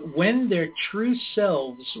 but when their true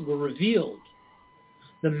selves were revealed,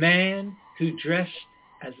 the man who dressed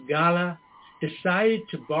as Gala decided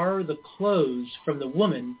to borrow the clothes from the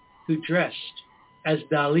woman who dressed as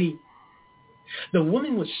Dali. The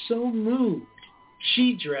woman was so moved,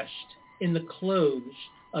 she dressed in the clothes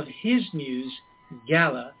of his muse,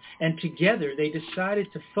 Gala, and together they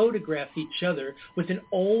decided to photograph each other with an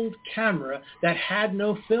old camera that had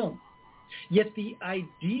no film. Yet the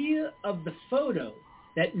idea of the photo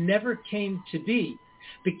that never came to be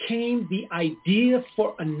became the idea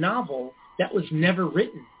for a novel that was never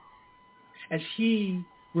written. As he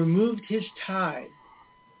removed his tie,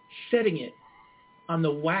 setting it on the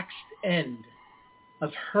waxed end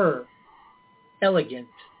of her elegant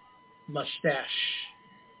mustache.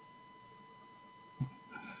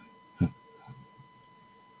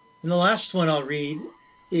 And the last one I'll read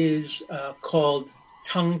is called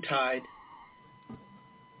Tongue-Tied.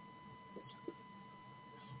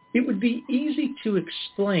 It would be easy to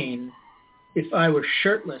explain if I were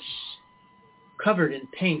shirtless, covered in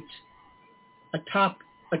paint, atop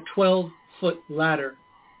a 12-foot ladder,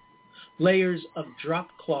 layers of drop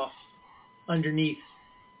cloth underneath,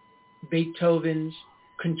 Beethoven's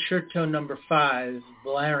Concerto No. 5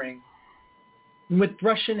 blaring. And with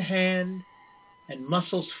brush in hand and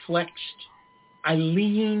muscles flexed, I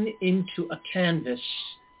lean into a canvas,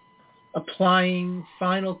 applying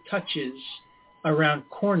final touches around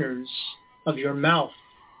corners of your mouth.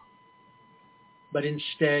 But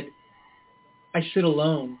instead, I sit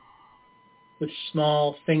alone with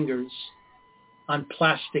small fingers on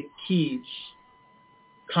plastic keys,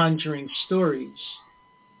 conjuring stories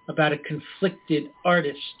about a conflicted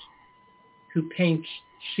artist who paints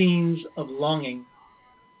scenes of longing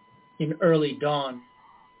in early dawn,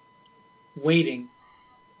 waiting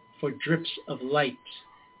for drips of light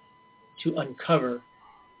to uncover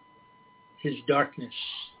his darkness.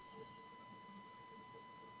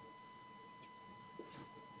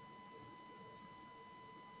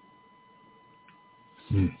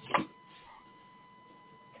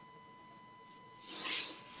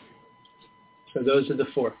 So those are the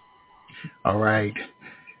four. All right.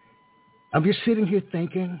 I'm just sitting here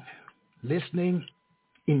thinking, listening,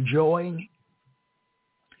 enjoying.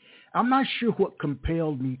 I'm not sure what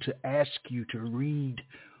compelled me to ask you to read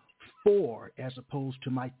 4 as opposed to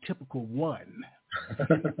my typical 1.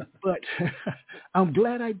 But I'm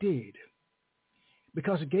glad I did,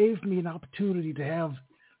 because it gave me an opportunity to have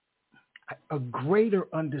a greater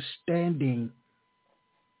understanding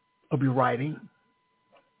of your writing,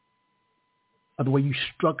 of the way you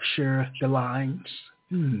structure the lines.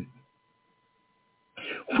 When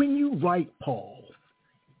you write, Paul,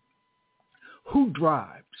 who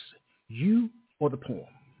drives, you or the poem?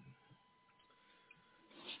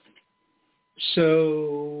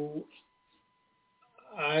 So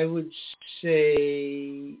I would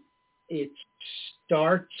say it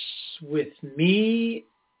starts with me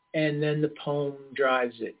and then the poem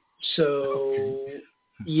drives it. So,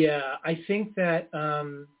 yeah, I think that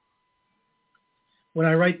when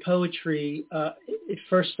I write poetry, it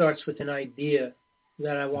first starts with an idea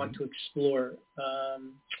that I want to explore.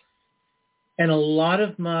 And a lot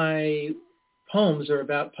of my poems are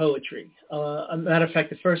about poetry. A matter of fact,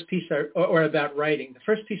 the first piece, or about writing, the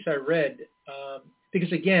first piece I read,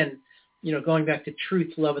 because again, going back to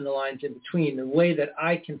truth, love, and the lines in between, the way that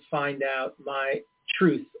I can find out my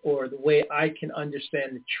truth, or the way I can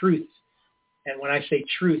understand the truth, and when I say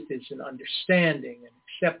truth, it's an understanding and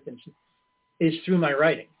acceptance, is through my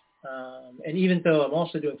writing. And even though I'm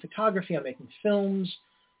also doing photography, I'm making films,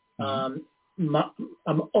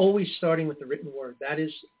 I'm always starting with the written word. That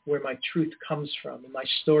is where my truth comes from and my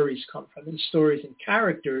stories come from. And stories and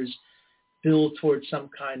characters build towards some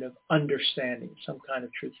kind of understanding, some kind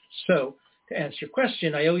of truth. So to answer your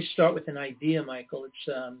question, I always start with an idea, Michael. It's,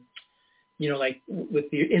 like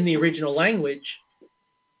in the original language,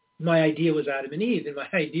 my idea was Adam and Eve. And my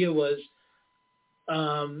idea was,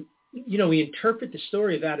 we interpret the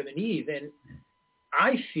story of Adam and Eve. And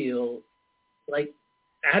I feel like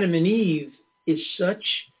Adam and Eve is such,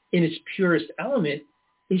 in its purest element,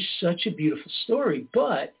 is such a beautiful story.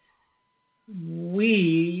 But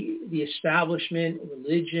we, the establishment,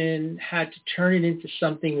 religion, had to turn it into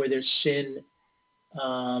something where there's sin,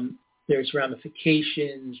 there's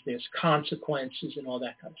ramifications, there's consequences, and all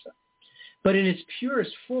that kind of stuff. But in its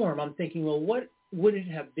purest form, I'm thinking, well, what would it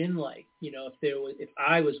have been like, if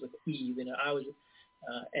I was with Eve and I was,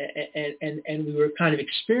 and we were kind of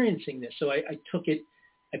experiencing this. So I took it.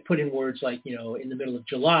 I put in words like, in the middle of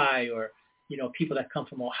July, or, people that come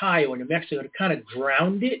from Ohio or New Mexico, to kind of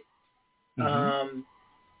ground it.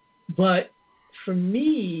 But for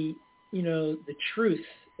me, the truth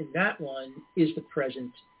in that one is the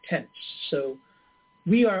present tense. So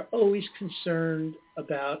we are always concerned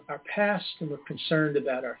about our past, and we're concerned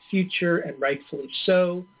about our future, and rightfully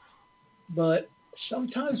so. But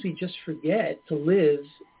sometimes we just forget to live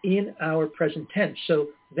in our present tense. So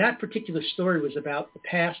that particular story was about the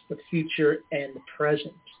past, the future, and the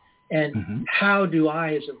present. And how do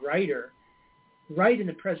I, as a writer, write in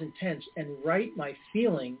the present tense and write my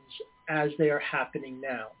feelings as they are happening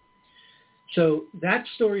now? So that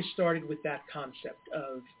story started with that concept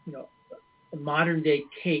of, a modern day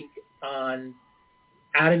take on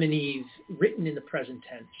Adam and Eve written in the present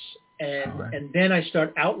tense. And then I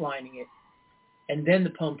start outlining it. and then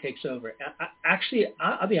the poem takes over.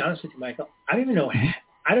 I'll be honest with you, Michael. I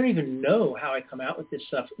don't even know how I come out with this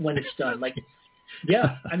stuff when it's done. Like,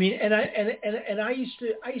 yeah, I mean, and I used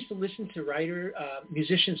to listen to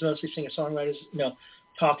musicians, mostly singer-songwriters,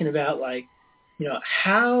 talking about like,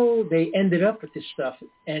 how they ended up with this stuff,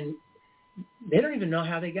 and they don't even know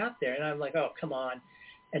how they got there. And I'm like, oh, come on.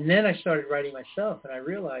 And then I started writing myself, and I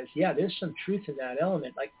realized, yeah, there's some truth in that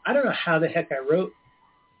element. Like, I don't know how the heck I wrote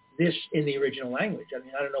this in the original language. I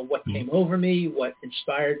mean, I don't know what came over me, what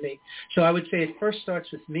inspired me. So I would say it first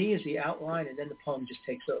starts with me as the outline, and then the poem just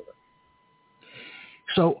takes over.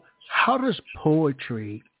 So how does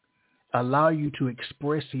poetry allow you to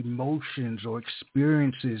express emotions or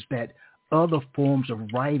experiences that other forms of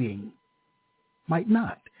writing might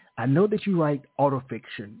not? I know that you write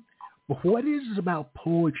autofiction, but what is it about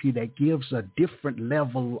poetry that gives a different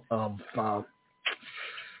level of,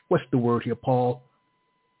 what's the word here, Paul?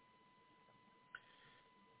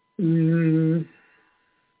 It's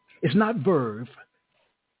not verve.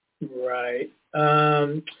 Right.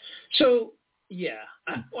 So, yeah.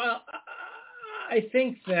 I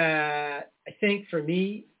think for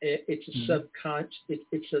me, it's a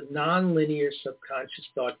it's a nonlinear subconscious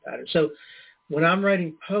thought pattern. So when I'm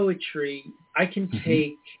writing poetry, I can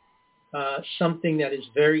take something that is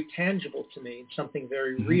very tangible to me, something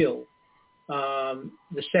very real.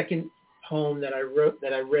 The second poem that I read,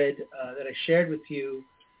 that I shared with you,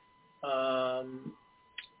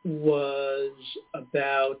 was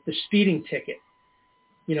about the speeding ticket.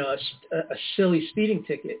 A silly speeding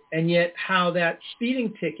ticket, and yet how that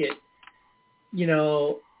speeding ticket,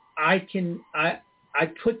 I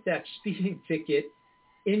put that speeding ticket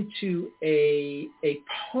into a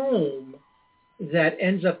poem that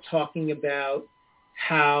ends up talking about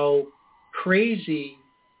how crazy,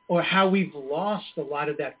 or how we've lost a lot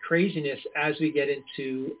of that craziness as we get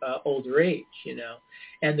into older age,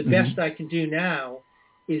 and the best I can do now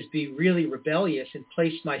is be really rebellious and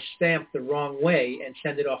place my stamp the wrong way and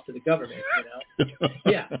send it off to the government,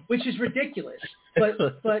 Yeah, which is ridiculous. But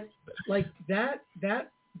like that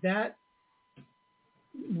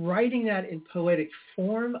writing that in poetic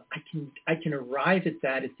form, I can arrive at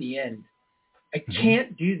that at the end. I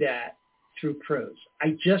can't do that through prose.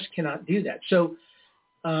 I just cannot do that. So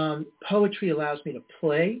poetry allows me to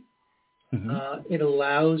play. It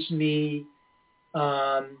allows me,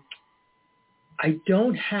 I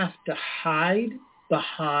don't have to hide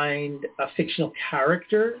behind a fictional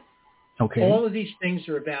character. Okay. All of these things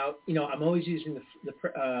are about, I'm always using the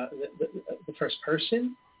first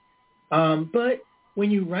person. But when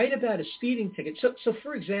you write about a speeding ticket, so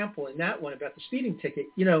for example, in that one about the speeding ticket,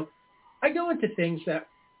 I go into things that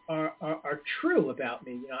are true about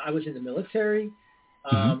me. I was in the military.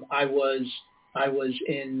 I was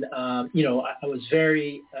in, I was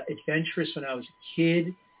very adventurous when I was a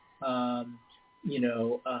kid.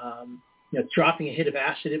 Dropping a hit of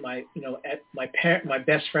acid at my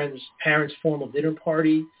best friend's parents' formal dinner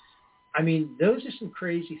party. I mean, those are some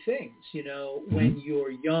crazy things, when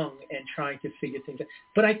you're young and trying to figure things out.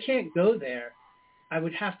 But I can't go there. I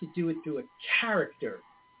would have to do it through a character.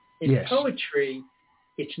 In poetry,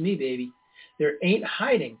 it's me, baby. There ain't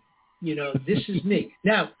hiding. This is me.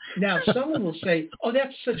 Now someone will say, oh,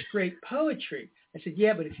 that's such great poetry. I said,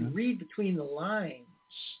 yeah, but if you read between the lines,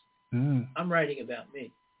 I'm writing about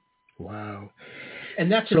me. Wow.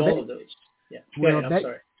 And that's in all of those. Yeah. Well, I'm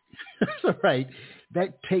sorry. That's all right.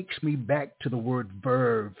 That takes me back to the word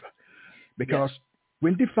verve, because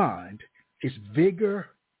when defined, it's vigor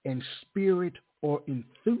and spirit or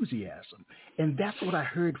enthusiasm. And that's what I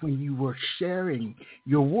heard when you were sharing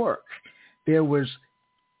your work. There was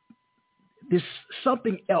this,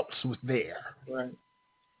 something else was there. Right.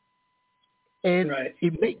 And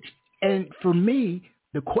and for me,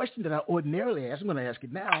 the question that I ordinarily ask, I'm going to ask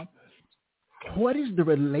it now, what is the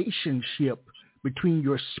relationship between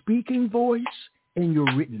your speaking voice and your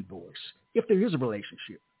written voice, if there is a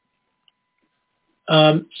relationship?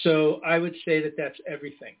 So I would say that that's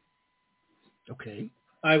everything. Okay.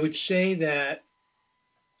 I would say that,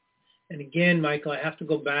 and again, Michael, I have to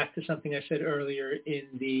go back to something I said earlier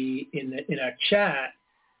in our chat,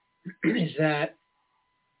 is that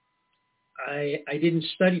I didn't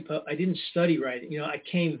study writing. I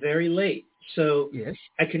came very late, so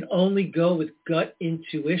I can only go with gut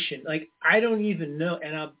intuition. Like, I don't even know,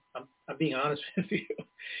 and I'm being honest with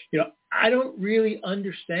you. I don't really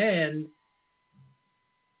understand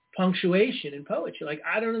punctuation in poetry. Like,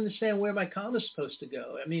 I don't understand where my comma is supposed to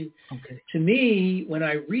go. I mean, to me, when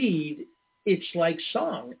I read, it's like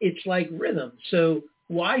song. It's like rhythm. So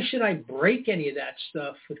why should I break any of that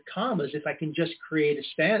stuff with commas if I can just create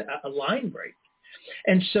a line break?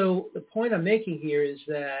 And so the point I'm making here is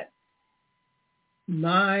that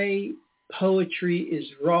my poetry is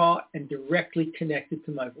raw and directly connected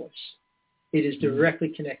to my voice. It is directly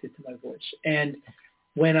connected to my voice. And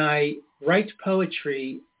when I write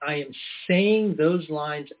poetry, I am saying those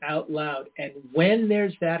lines out loud. And when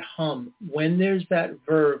there's that hum, when there's that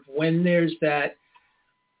verve, when there's that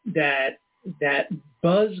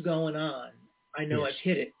buzz going on, I know I've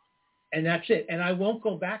hit it. And that's it. And I won't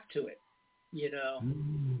go back to it. You know,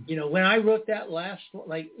 when I wrote that last,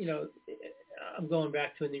 I'm going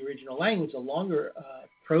back to in the original language, a longer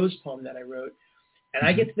prose poem that I wrote. And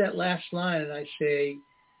I get to that last line and I say,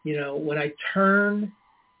 when I turn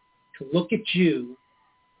to look at you,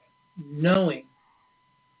 knowing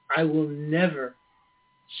I will never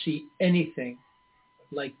see anything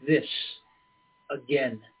like this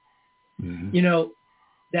again.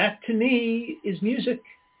 That to me is music,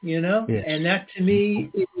 and that to me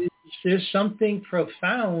is, there's something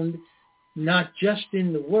profound, not just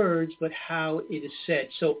in the words, but how it is said.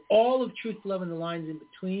 So all of Truth, Love, and the lines in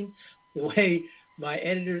between, the way my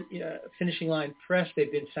editor, Finishing Line Press,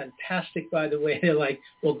 they've been fantastic, by the way. They're like,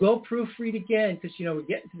 well, go proofread again because, we're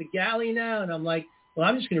getting to the galley now. And I'm like, well,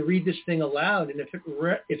 I'm just going to read this thing aloud. And if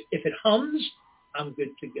it hums, I'm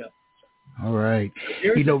good to go. All right.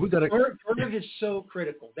 We got to... Verve is so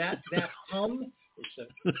critical. That hum is so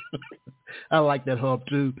critical. I like that hum,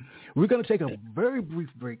 too. We're going to take a very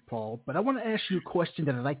brief break, Paul, but I want to ask you a question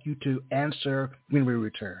that I'd like you to answer when we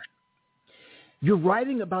return. You're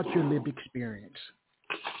writing about your lived experience,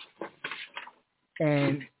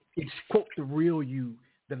 and it's, quote, the real you,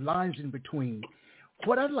 the lines in between.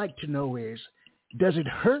 What I'd like to know is, does it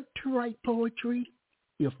hurt to write poetry?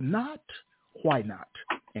 If not, why not?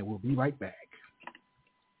 And we'll be right back.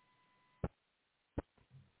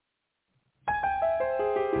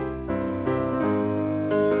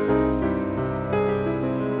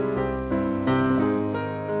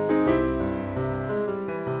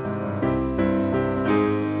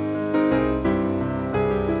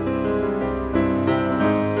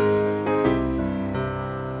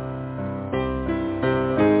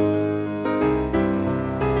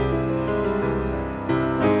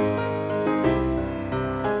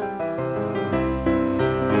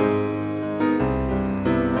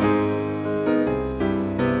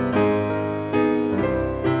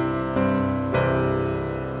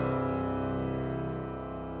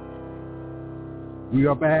 We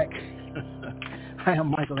are back. I am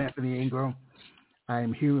Michael Anthony Ingram. I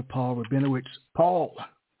am here with Paul Rabinowitz. Paul,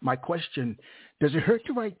 my question, does it hurt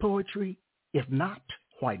to write poetry? If not,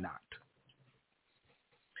 why not?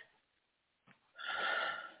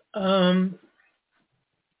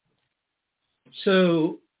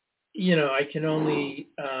 So, I can only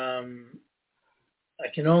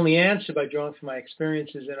answer by drawing from my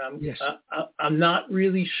experiences, and I'm not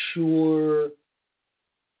really sure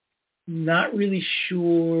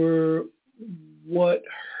what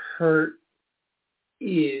hurt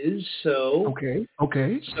is. So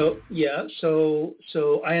okay. So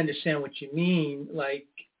so I understand what you mean. Like,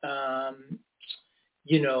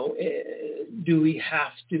 do we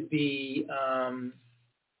have to be?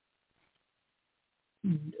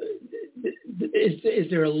 Is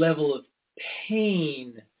there a level of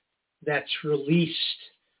pain that's released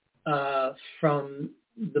from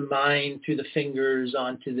the mind through the fingers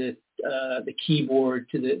onto the keyboard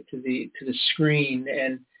to the screen?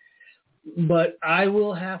 But I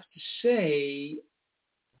will have to say,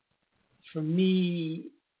 for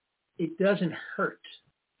me, it doesn't hurt.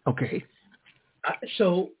 Okay.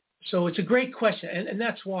 So it's a great question, and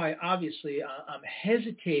that's why obviously I'm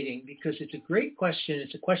hesitating, because it's a great question.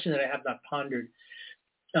 It's a question that I have not pondered,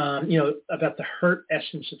 about the hurt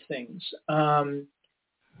essence of things.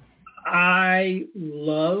 I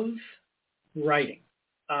love writing.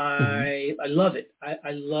 I love it.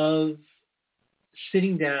 I love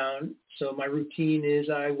sitting down. So my routine is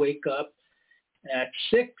I wake up at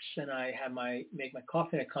 6 and I make my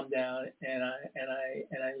coffee, and I come down and I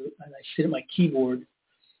sit at my keyboard,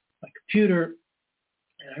 my computer,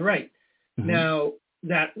 and I write. Now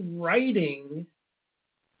that writing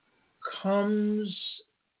comes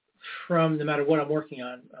from, no matter what I'm working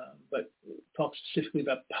on, but talk specifically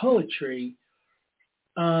about poetry,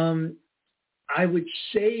 I would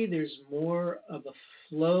say there's more of a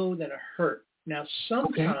flow than a hurt. Now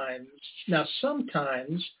sometimes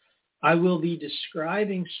I will be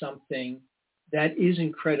describing something that is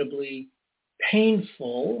incredibly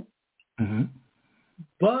painful,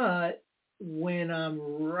 but when I'm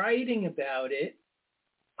writing about it,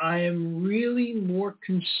 I am really more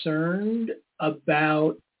concerned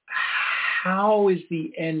about how is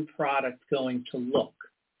the end product going to look.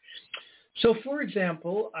 So, for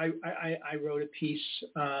example, I wrote a piece.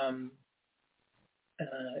 I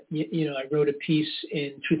wrote a piece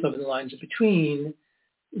in Truth, Love, and the Lines in Between.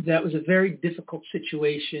 That was a very difficult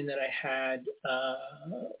situation that I had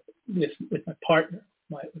with my partner,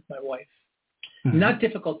 with my wife. Mm-hmm. Not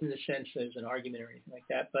difficult in the sense that there's an argument or anything like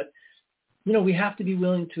that, but we have to be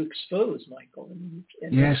willing to expose, Michael,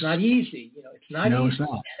 and yes. It's not easy. It's not no, easy. It's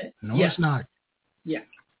not. No, yeah. It's not. Yeah,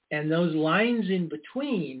 and those lines in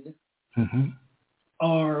between mm-hmm.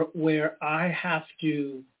 are where I have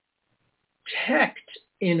to protect,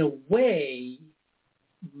 in a way,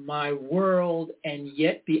 my world, and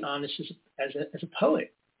yet be honest as a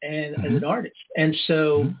poet and mm-hmm. as an artist. And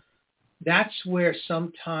so mm-hmm. that's where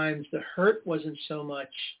sometimes the hurt wasn't so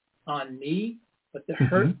much on me, but the mm-hmm.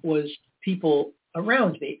 hurt was people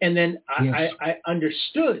around me. And then yes. I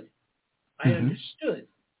understood. mm-hmm.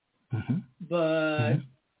 Mm-hmm. But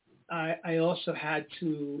mm-hmm. I also had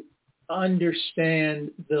to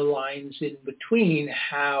understand the lines in between,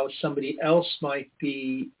 how somebody else might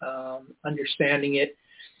be understanding it.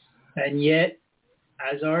 And yet,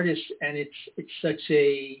 as artists, and it's such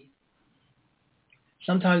a,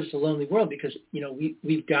 sometimes it's a lonely world, because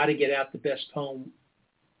we've got to get out the best poem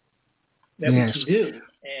that yes. we can do.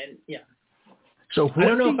 And yeah. So I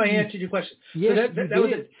don't know if I answered your question. Yes, so that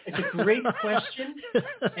was it's a great question,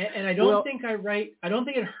 and I don't think I don't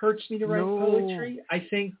think it hurts me to write poetry. I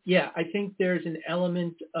think there's an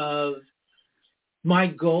element of, my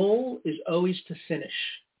goal is always to finish.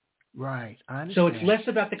 Right. I understand. So it's less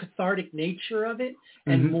about the cathartic nature of it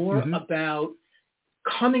and mm-hmm. more mm-hmm. about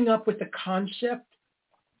coming up with a concept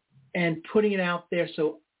and putting it out there,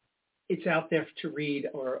 so it's out there to read,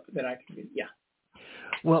 or that I can read. Yeah.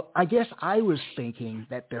 Well, I guess I was thinking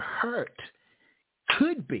that the hurt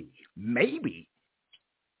could be, maybe,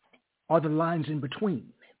 are the lines in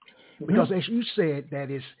between. Because mm-hmm. as you said,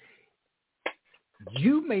 that is,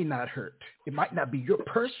 you may not hurt. It might not be your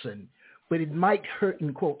person, but it might hurt,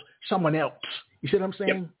 in quote, someone else. You see what I'm saying?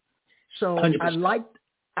 Yep. So 100%.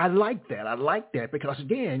 I like that. I like that because,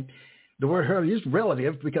 again, the word hurt is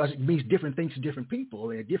relative because it means different things to different people.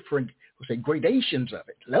 There are different, gradations of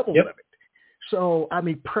it, levels yep. of it. So, I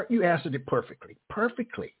mean, you answered it perfectly. Thank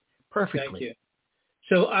you.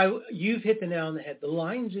 So you've hit the nail on the head. The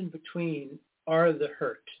lines in between are the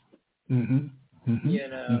hurt. Mm-hmm. Mm-hmm.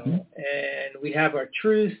 Mm-hmm. And we have our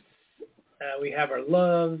truth, we have our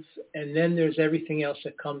love, and then there's everything else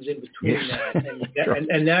that comes in between yes. that.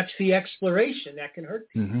 And that's the exploration that can hurt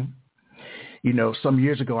people. Mm-hmm. Some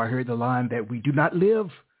years ago I heard the line that we do not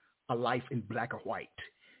live a life in black or white,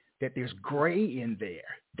 that there's gray in there.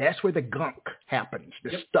 That's where the gunk happens,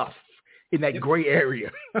 the yep. stuff in that yep. gray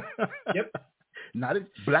area. Yep. Not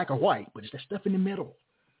black or white, but it's that stuff in the middle,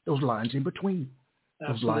 those lines in between.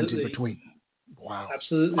 Absolutely. Those lines in between. Wow.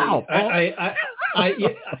 Absolutely. Wow.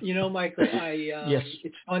 Michael, yes.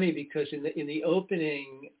 It's funny because in the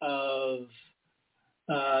opening of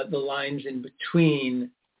the lines in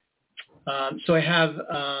between, so I have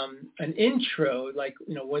an intro, like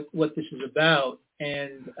what this is about,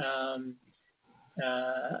 and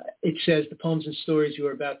it says the poems and stories you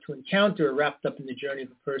are about to encounter are wrapped up in the journey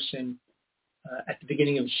of a person at the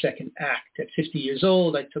beginning of the second act. At 50 years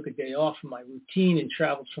old, I took a day off from my routine and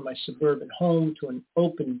traveled from my suburban home to an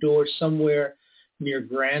open door somewhere near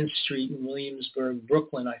Grand Street in Williamsburg,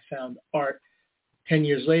 Brooklyn. I found art. 10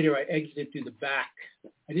 years later, I exited through the back.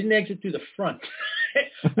 I didn't exit through the front.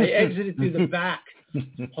 I exited through the back,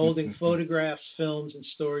 holding photographs, films, and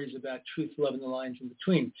stories about truth, love, and the lines in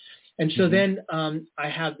between. And so then I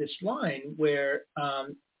have this line where,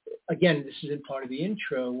 again, this is in part of the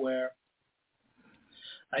intro, where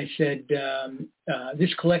I said,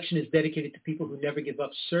 this collection is dedicated to people who never give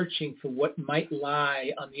up searching for what might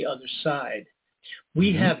lie on the other side.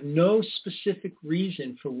 We have no specific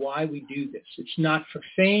reason for why we do this. It's not for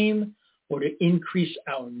fame or to increase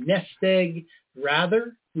our nest egg.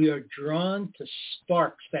 Rather, we are drawn to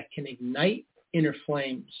sparks that can ignite inner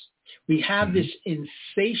flames. We have this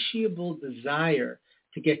insatiable desire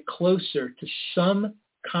to get closer to some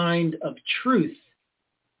kind of truth,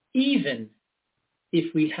 even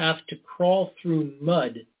if we have to crawl through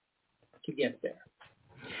mud to get there.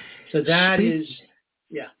 So that is,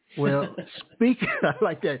 yeah. Well, I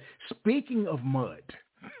like that. Speaking of mud,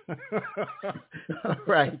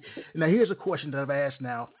 right. Now, here's a question that I've asked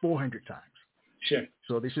now 400 times. Sure.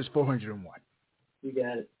 So this is 401. You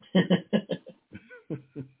got it.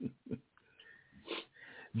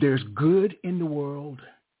 There's good in the world.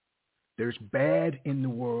 There's bad in the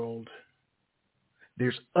world.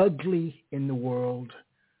 There's ugly in the world.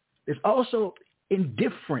 There's also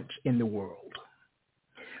indifference in the world.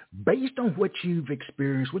 based on what you've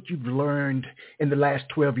experienced, what you've learned in the last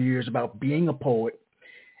 12 years about being a poet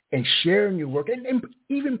and sharing your work, and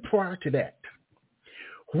even prior to that,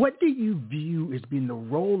 what do you view as being the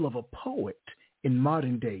role of a poet in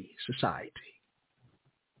modern day society?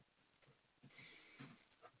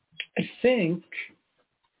 I think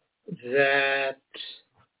that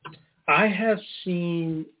I have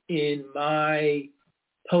seen in my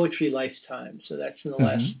poetry lifetime, so that's in the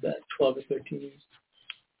last 12 or 13 years,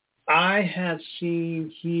 I have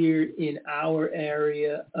seen here in our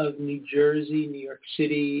area of New Jersey, New York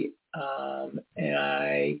City, and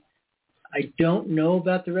I don't know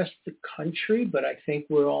about the rest of the country, but I think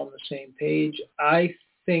we're all on the same page. I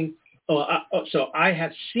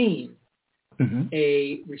have seen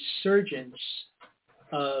a resurgence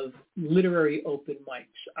of literary open mics.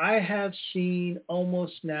 I have seen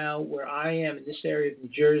almost now where I am in this area of New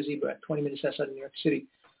Jersey, about 20 minutes outside of New York City,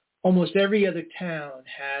 almost every other town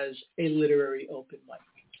has a literary open mic.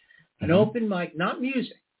 An open mic, not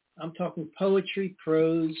music. I'm talking poetry,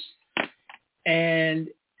 prose, and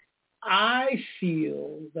I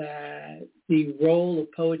feel that the role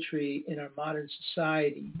of poetry in our modern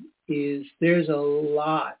society is there's a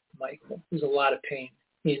lot, Michael, there's a lot of pain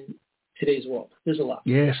in today's world. There's a lot.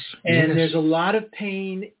 Yes. And there's a lot of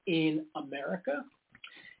pain in America.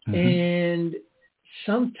 And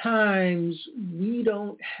sometimes we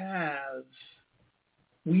don't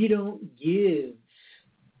give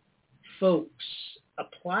folks a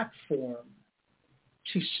platform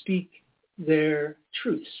to speak their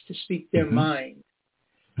truths, to speak their mind.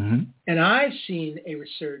 And I've seen a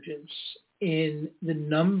resurgence in the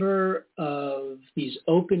number of these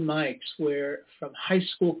open mics where from high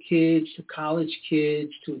school kids to college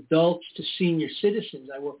kids to adults to senior citizens,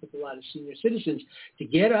 I work with a lot of senior citizens, to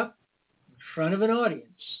get up in front of an audience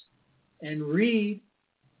and read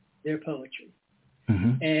their poetry.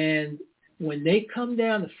 And when they come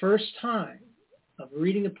down the first time of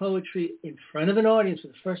reading the poetry in front of an audience for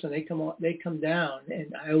the first time, they come down,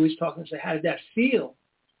 and I always talk and say, how did that feel?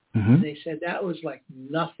 And they said, that was like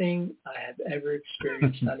nothing I have ever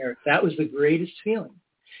experienced on earth. That was the greatest feeling.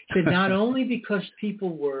 He said, not only because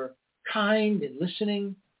people were kind and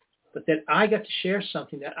listening, but that I got to share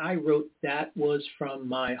something that I wrote that was from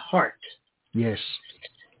my heart. Yes.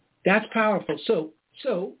 That's powerful.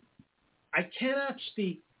 So I cannot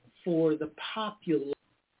speak for the popular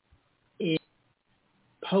in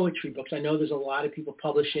poetry books. I know there's a lot of people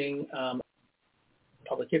publishing,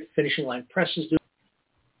 Finishing Line Presses do.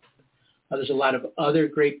 There's a lot of other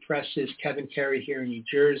great presses, Kevin Carey here in New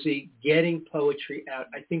Jersey, getting poetry out.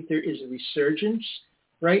 I think there is a resurgence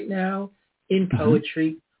right now in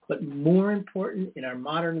poetry, but more important in our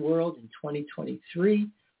modern world in 2023,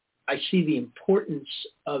 I see the importance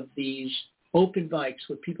of these open mics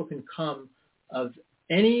where people can come of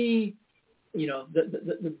any,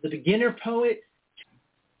 the beginner poet,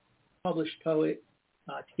 published poet,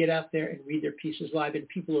 to get out there and read their pieces live, and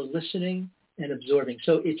people are listening and absorbing.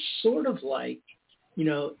 So it's sort of like,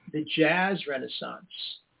 the jazz renaissance,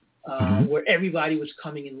 where everybody was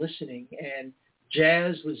coming and listening, and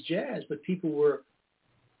jazz was jazz, but people were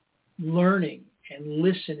learning and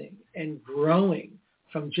listening and growing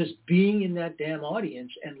from just being in that damn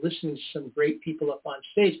audience and listening to some great people up on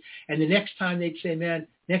stage. And the next time they'd say, man,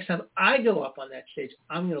 next time I go up on that stage,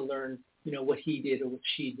 I'm going to learn, what he did or what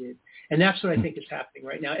she did. And that's what I think is happening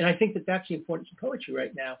right now. And I think that that's the importance of poetry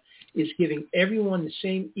right now, is giving everyone the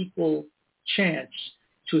same equal chance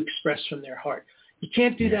to express from their heart. You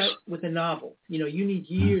can't do that with a novel. You need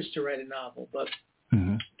years to write a novel, but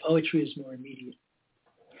poetry is more immediate.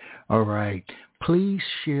 All right. Please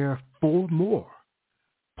share 4 more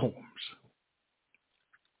poems.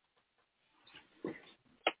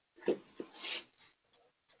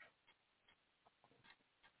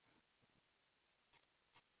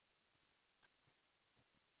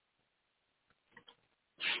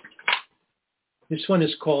 This one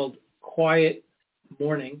is called Quiet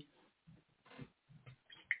Morning.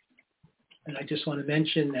 And I just want to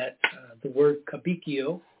mention that the word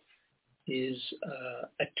cabicchio is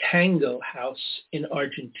a tango house in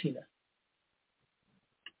Argentina.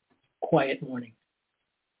 Quiet Morning.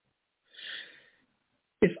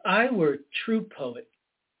 If I were a true poet,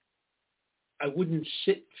 I wouldn't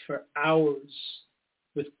sit for hours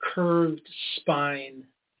with curved spine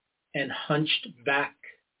and hunched back,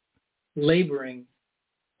 laboring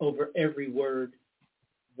over every word,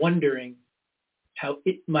 wondering how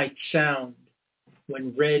it might sound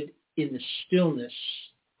when read in the stillness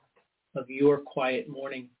of your quiet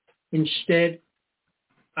morning. Instead,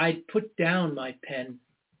 I'd put down my pen,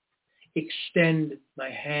 extend my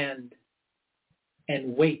hand,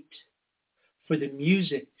 and wait for the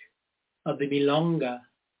music of the milonga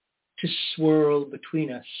to swirl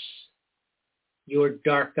between us, your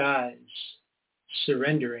dark eyes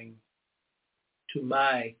surrendering to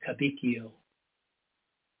my cabicchio.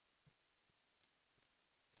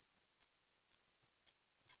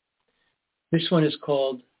 This one is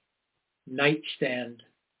called Nightstand.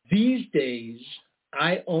 These days,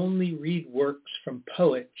 I only read works from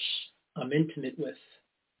poets I'm intimate with.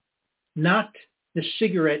 Not the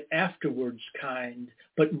cigarette afterwards kind,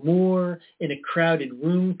 but more in a crowded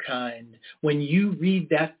room kind, when you read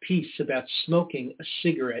that piece about smoking a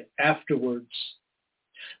cigarette afterwards.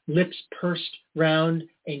 Lips pursed round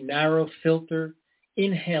a narrow filter,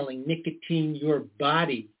 inhaling nicotine, your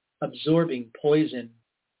body absorbing poison.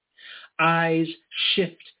 Eyes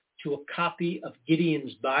shift to a copy of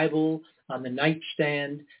Gideon's Bible on the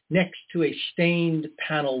nightstand next to a stained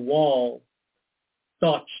panel wall.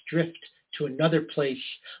 Thoughts drift to another place,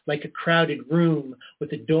 like a crowded room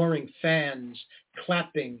with adoring fans,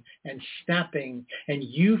 clapping and snapping, and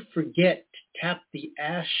you forget to tap the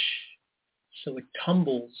ash so it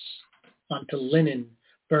tumbles onto linen,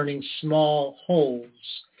 burning small holes.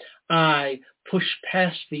 I push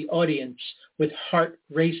past the audience with heart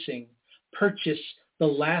racing, purchase the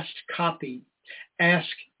last copy, ask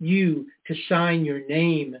you to sign your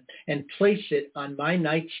name and place it on my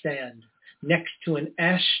nightstand next to an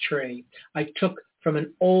ashtray I took from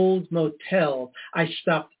an old motel I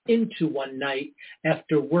stopped into one night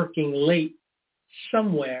after working late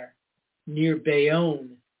somewhere near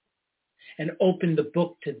Bayonne, and open the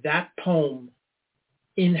book to that poem,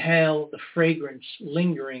 inhale the fragrance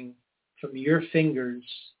lingering from your fingers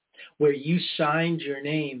where you signed your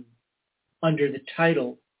name under the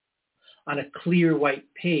title on a clear white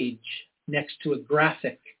page next to a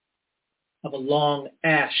graphic of a long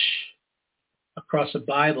ash across a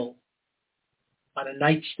Bible on a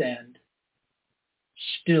nightstand,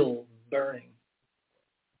 still burning.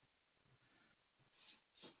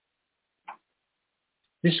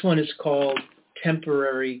 This one is called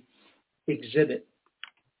Temporary Exhibit.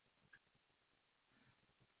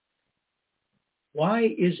 Why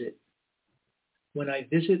is it when I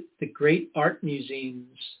visit the great art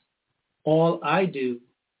museums, all I do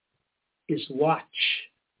is watch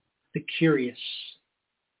the curious?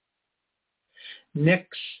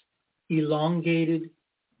 Necks elongated,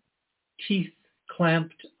 teeth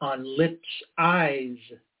clamped on lips, eyes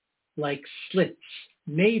like slits,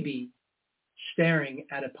 maybe staring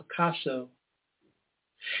at a Picasso.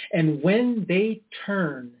 And when they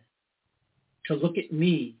turn to look at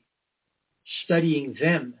me, studying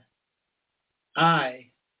them, I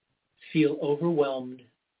feel overwhelmed.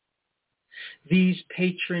 These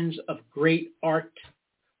patrons of great art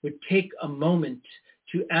would take a moment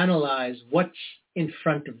to analyze what's in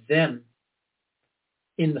front of them.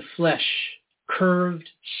 In the flesh, curved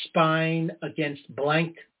spine against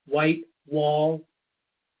blank white wall.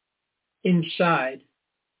 Inside,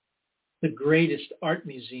 the greatest art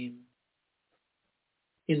museum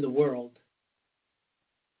in the world.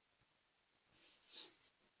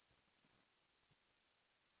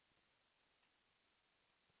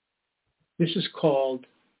 This is called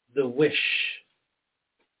The Wish.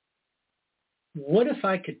 What if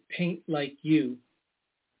I could paint like you,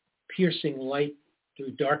 piercing light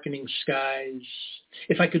through darkening skies?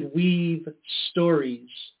 If I could weave stories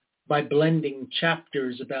by blending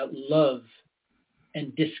chapters about love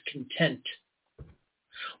and discontent?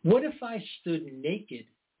 What if I stood naked,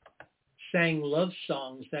 sang love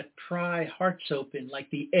songs that pry hearts open like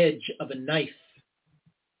the edge of a knife?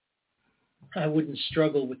 I wouldn't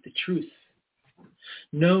struggle with the truth.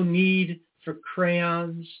 No need for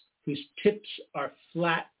crayons whose tips are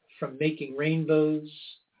flat from making rainbows.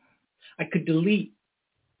 I could delete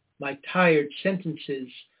my tired sentences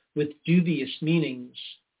with dubious meanings,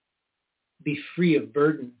 be free of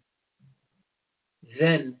burden.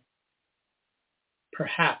 Then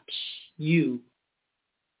perhaps you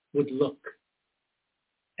would look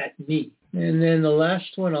at me. And then the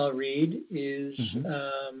last one I'll read is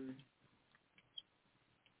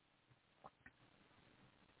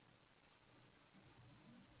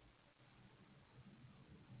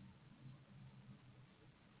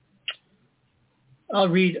I'll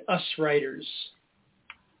read Us Writers.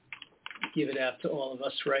 Give it out to all of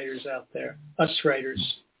us writers out there. Us Writers.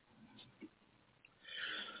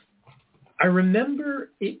 I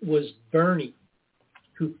remember it was Bernie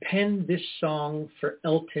who penned this song for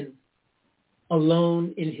Elton,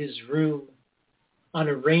 alone in his room on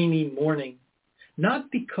a rainy morning, not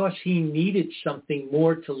because he needed something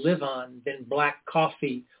more to live on than black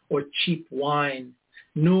coffee or cheap wine,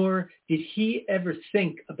 nor did he ever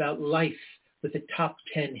think about life with a top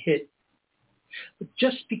 10 hit. But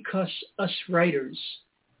just because us writers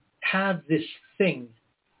have this thing.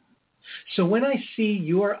 So when I see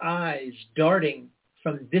your eyes darting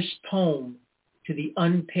from this poem to the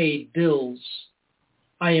unpaid bills,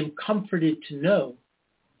 I am comforted to know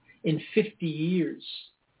in 50 years,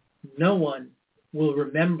 no one will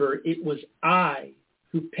remember it was I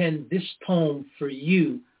who penned this poem for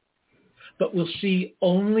you, but will see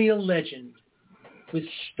only a legend with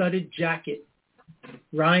studded jacket,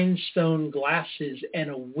 rhinestone glasses, and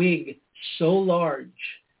a wig so large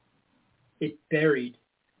it buried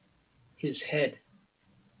his head.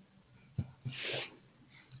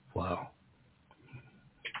 Wow.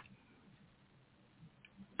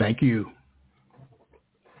 Thank you.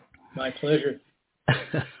 My pleasure.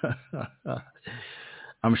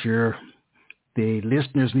 I'm sure the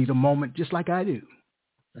listeners need a moment just like I do.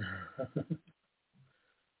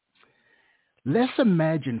 Let's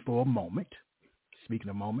imagine for a moment, speaking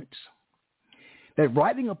of moments, that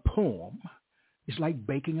writing a poem is like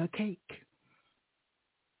baking a cake.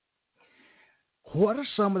 What are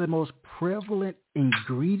some of the most prevalent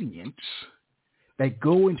ingredients that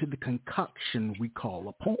go into the concoction we call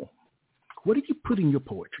a poem? What do you put in your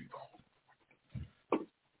poetry, Paul?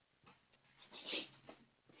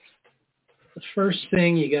 The first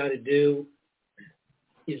thing you got to do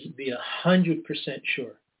is be 100%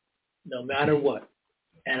 sure, no matter what.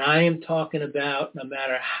 And I am talking about no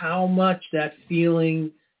matter how much that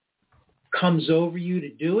feeling comes over you to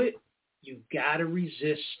do it, you've got to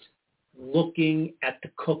resist looking at the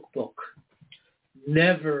cookbook.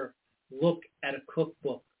 Never look at a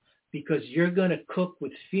cookbook because you're going to cook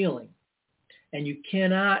with feeling. And you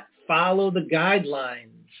cannot follow the guidelines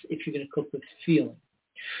if you're going to cook with feeling.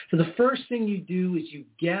 So the first thing you do is you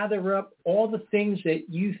gather up all the things that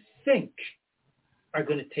you think are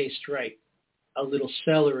going to taste right. A little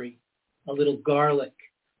celery, a little garlic,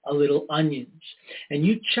 a little onions. And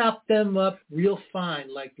you chop them up real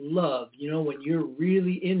fine like love. You know, when you're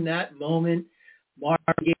really in that moment,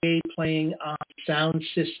 Margate playing on sound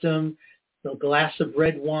system, the glass of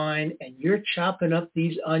red wine, and you're chopping up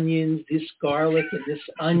these onions, this garlic and this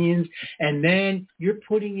onions, and then you're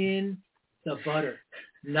putting in the butter.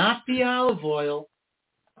 Not the olive oil,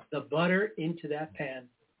 the butter into that pan.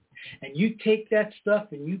 And you take that stuff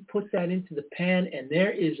and you put that into the pan, and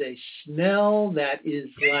there is a smell that is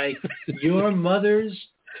like your mother's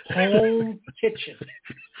home kitchen,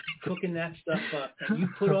 cooking that stuff up. And you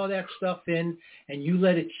put all that stuff in, and you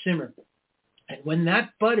let it simmer. And when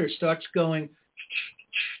that butter starts going,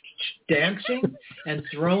 dancing and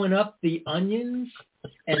throwing up the onions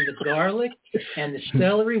and the garlic and the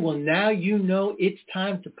celery, well, now you know it's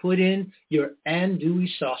time to put in your andouille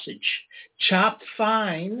sausage. Chopped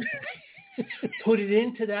fine, put it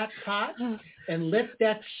into that pot, and let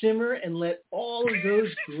that simmer and let all of those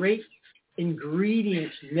great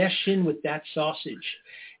ingredients mesh in with that sausage.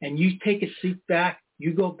 And you take a seat back,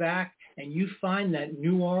 you go back, and you find that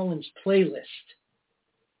New Orleans playlist,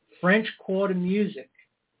 French Quarter Music,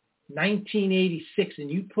 1986, and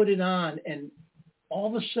you put it on, and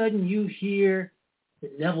all of a sudden you hear the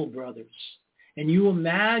Neville Brothers, and you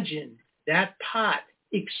imagine that pot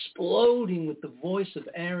exploding with the voice of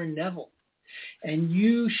Aaron Neville. And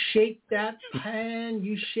you shake that pan,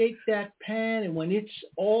 and when it's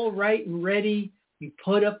all right and ready, you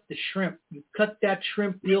put up the shrimp. You cut that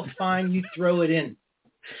shrimp real fine, you throw it in.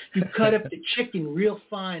 You cut up the chicken real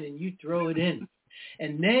fine, and you throw it in.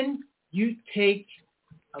 And then you take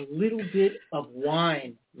a little bit of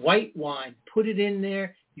wine, white wine, put it in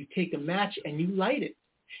there, you take a match, and you light it.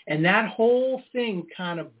 And that whole thing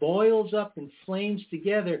kind of boils up and flames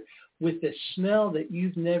together with a smell that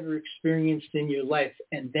you've never experienced in your life.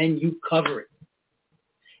 And then you cover it.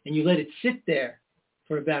 And you let it sit there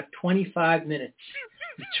for about 25 minutes.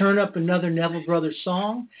 You turn up another Neville Brothers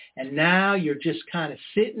song, and now you're just kind of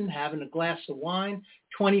sitting, having a glass of wine.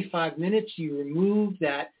 25 minutes, you remove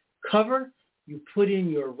that cover, you put in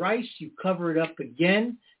your rice, you cover it up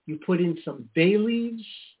again, you put in some bay leaves,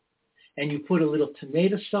 and you put a little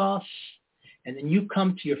tomato sauce, and then you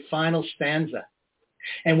come to your final stanza.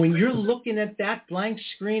 And when you're looking at that blank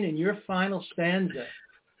screen in your final stanza,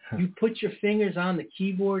 you put your fingers on the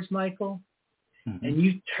keyboards, Michael, and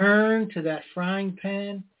you turn to that frying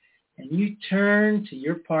pan, and you turn to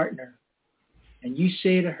your partner, and you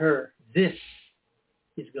say to her, this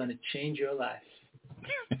is going to change your life.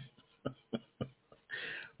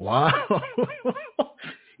 Wow.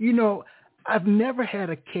 You know, I've never had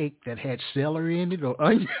a cake that had celery in it or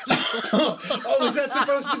onions. Oh, is that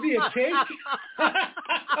supposed to be a cake?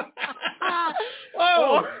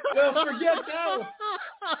 Oh, well, forget that one.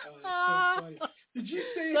 Oh, that's so funny. Did you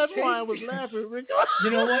say That's cake? why I was laughing, Rick. You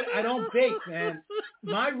know what? I don't bake, man.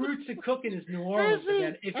 My roots in cooking is New Orleans,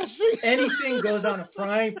 man. If anything goes on a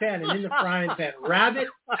frying pan and in the frying pan, rabbit,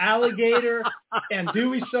 alligator,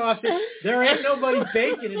 andouille sausage, there ain't nobody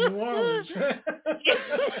baking in New Orleans.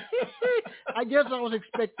 I guess I was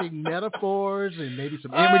expecting metaphors and maybe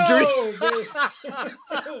some imagery.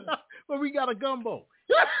 But we got a gumbo.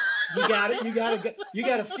 You got it. You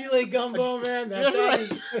got a filet gumbo, man. That's right.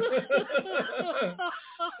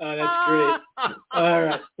 Oh, that's great. All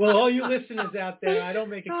right. Well, all you listeners out there, I don't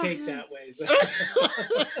make a cake that way. So.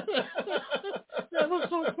 That was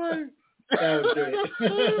so funny. That was great.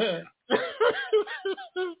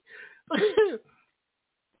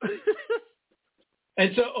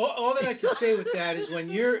 And so all that I can say with that is when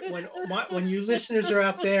you listeners are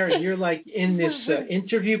out there and you're like in this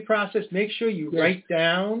interview process, make sure you write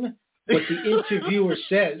down what the interviewer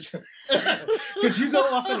says. Because you go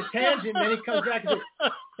off on a tangent and then he comes back and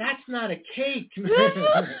says, that's not a cake. And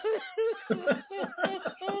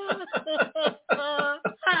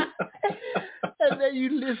then you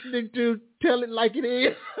listening to Tell It Like It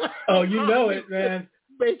Is. Oh, you know it, man.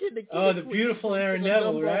 Making the oh, the beautiful Aaron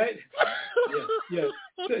Neville, right?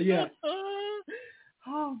 Yeah.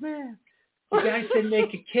 Oh, man. The guy said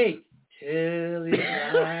make a cake. Tell it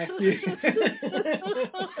like it.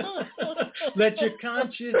 Let your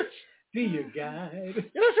conscience be your guide.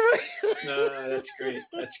 That's right. No, that's great.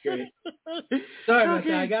 That's great. Sorry about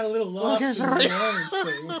that. I got a little lost in the Orange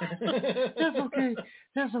thing.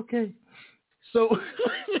 That's okay. So,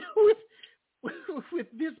 with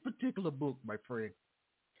this particular book, my friend,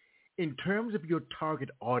 in terms of your target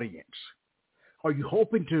audience, are you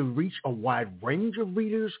hoping to reach a wide range of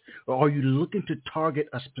readers, or are you looking to target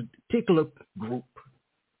a particular group?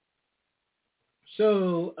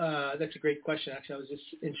 So that's a great question. Actually,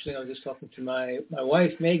 I was just talking to my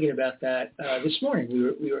wife Megan about that this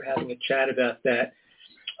morning. We were having a chat about that.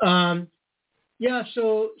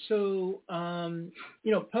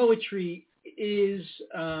 Poetry is,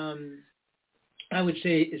 I would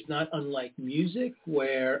say, is not unlike music,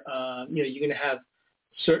 where you're going to have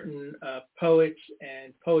certain poets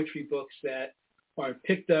and poetry books that are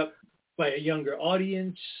picked up by a younger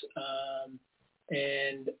audience.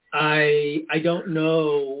 And I don't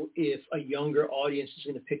know if a younger audience is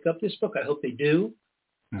going to pick up this book. I hope they do.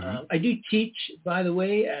 Mm-hmm. I do teach, by the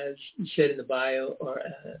way, as you said in the bio, or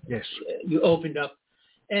yes, you opened up.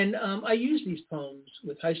 And I use these poems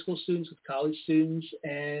with high school students, with college students,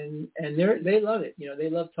 and they love it. They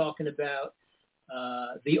love talking about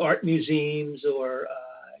the art museums or,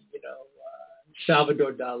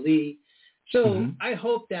 Salvador Dali. So mm-hmm. I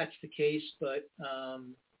hope that's the case, but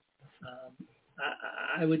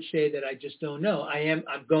I would say that I just don't know. I'm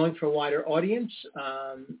going for a wider audience.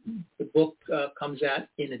 The book comes out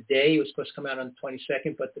in a day. It was supposed to come out on the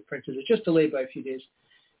 22nd, but the printers are just delayed by a few days.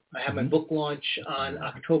 I have my book launch on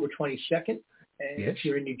October 22nd. And if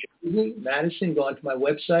you're in New Jersey, Madison, go onto my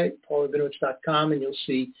website, paulrabinowitz.com, and you'll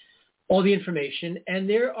see all the information. And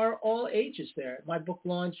there are all ages there. My book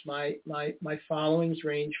launch, my followings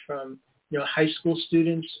range from high school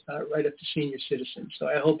students right up to senior citizens. So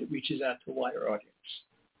I hope it reaches out to a wider audience.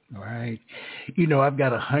 All right. I've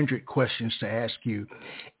got 100 questions to ask you.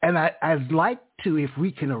 And I'd like to, if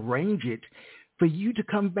we can arrange it, for you to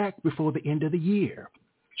come back before the end of the year.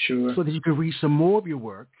 Sure. So that you can read some more of your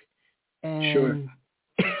work. And sure.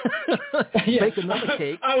 Make another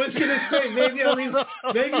cake. I was going to say maybe I'll even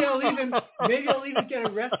get a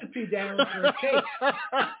recipe down for a cake.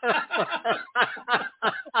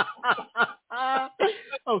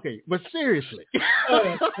 Okay, but seriously.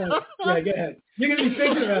 Yeah, go ahead. You're going to be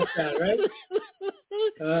thinking about that, right?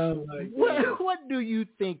 Oh my God. What do you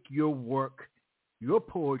think your work, your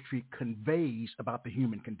poetry conveys about the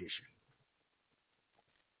human condition?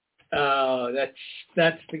 Oh,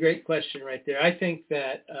 that's the great question right there. I think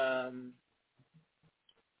that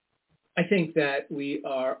we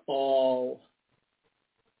are all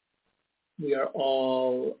we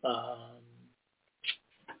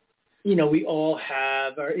all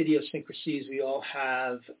have our idiosyncrasies. We all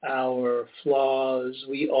have our flaws.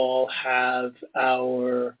 We all have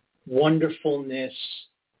our wonderfulness.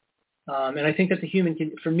 And I think that the human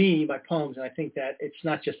can, for me, my poems, and I think that it's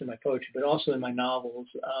not just in my poetry, but also in my novels,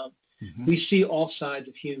 we see all sides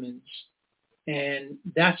of humans. And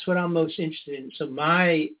that's what I'm most interested in. So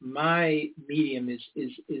my medium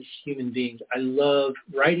is human beings. I love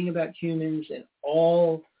writing about humans and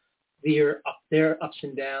all their ups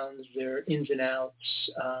and downs, their ins and outs,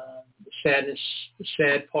 the sadness, the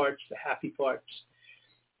sad parts, the happy parts.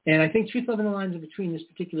 And I think Truth, Love, and the Lines in Between, this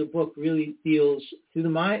particular book, really deals through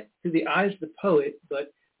the eyes of the poet,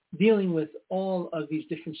 but dealing with all of these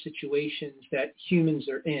different situations that humans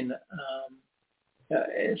are in,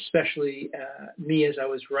 especially me as I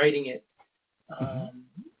was writing it.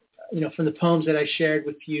 From the poems that I shared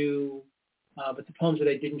with you, but the poems that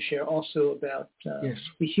I didn't share also about the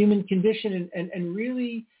human condition, and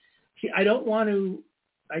really, see, I don't want to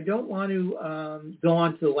go on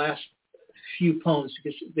to the last few poems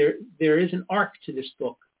because there is an arc to this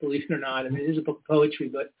book, believe it or not. I mean, it is a book of poetry,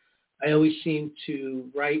 but I always seem to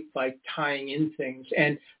write by tying in things,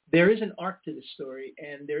 and there is an arc to the story,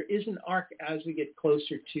 and there is an arc as we get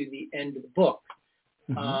closer to the end of the book.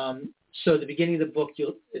 So the beginning of the book,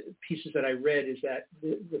 pieces that I read is that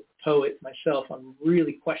the poet, myself, I'm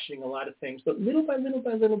really questioning a lot of things, but little by little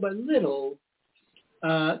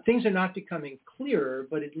things are not becoming clearer,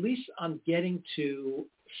 but at least I'm getting to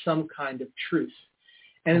some kind of truth.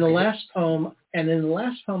 And in the last poem,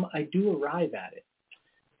 I do arrive at it.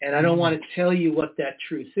 And I don't want to tell you what that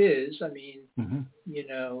truth is. I mean,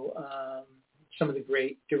 some of the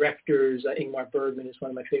great directors, Ingmar Bergman is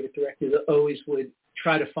one of my favorite directors, always would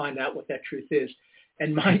try to find out what that truth is.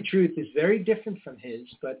 And my truth is very different from his,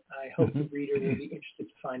 but I hope the reader will be interested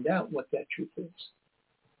to find out what that truth is.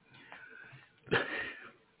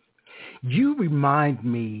 You remind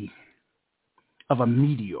me of a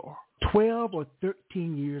meteor. 12 or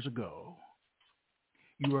 13 years ago,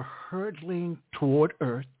 you were hurtling toward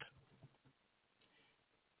Earth,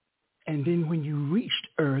 and then when you reached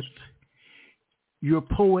Earth, your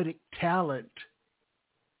poetic talent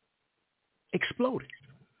exploded.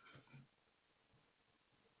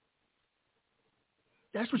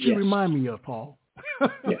 That's what you remind me of, Paul.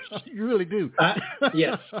 Yes. You really do.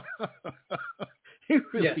 Yes. You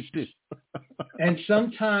really do. And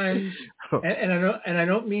sometimes, and I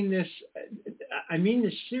don't mean this, I mean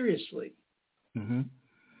this seriously.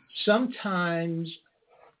 Sometimes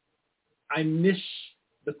I miss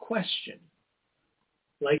the question,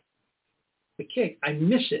 like the cake. I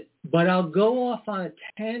miss it, but I'll go off on a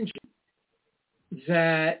tangent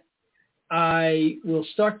that I will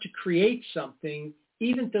start to create something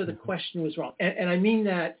even though the question was wrong. And I mean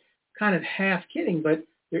that kind of half kidding, but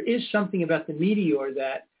there is something about the meteor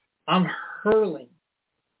that I'm hurling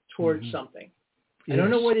towards something. Yes. I don't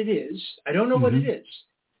know what it is. What it is,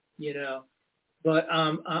 but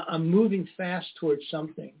I'm moving fast towards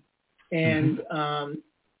something. And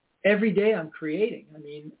every day I'm creating. I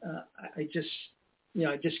mean, I just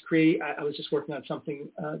create. I was just working on something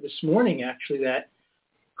this morning, actually, that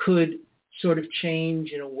could sort of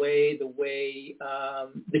change in a way the way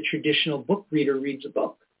the traditional book reader reads a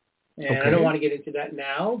book. And I don't want to get into that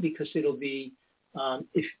now because it'll be,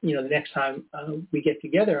 if the next time we get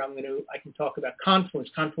together, I can talk about Confluence.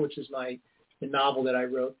 Confluence is the novel that I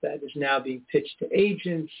wrote that is now being pitched to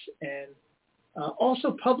agents and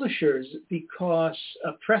also publishers because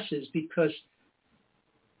presses, because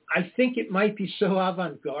I think it might be so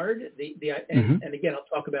avant-garde. And again, I'll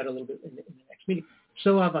talk about it a little bit in the next meeting.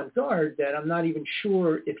 So avant-garde that I'm not even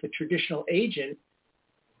sure if a traditional agent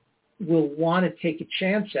will want to take a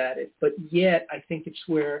chance at it. But yet, I think it's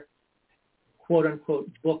where, quote unquote,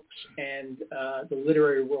 books and the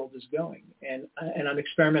literary world is going. And I'm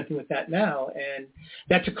experimenting with that now. And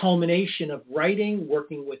that's a culmination of writing,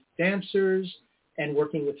 working with dancers, and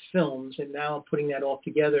working with films. And now I'm putting that all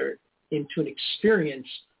together into an experience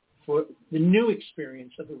for the new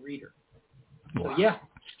experience of a reader. Wow. So yeah,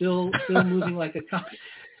 still moving like a comet.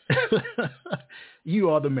 You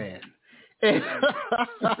are the man. I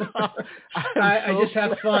just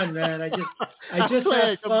have fun, man. I just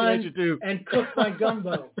have fun and cook my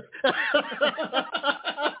gumbo.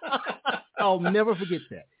 I'll never forget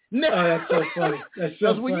that. Oh, that's so funny. That's so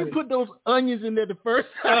funny. When you put those onions in there the first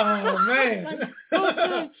time. Oh, man.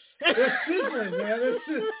 They're sizzling, man.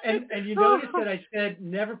 And you notice that I said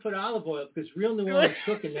never put olive oil because real New Orleans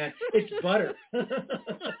cooking, man, it's butter.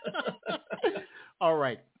 All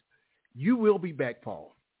right. You will be back,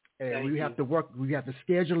 Paul. And we have to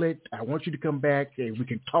schedule it. I want you to come back and we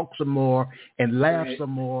can talk some more and laugh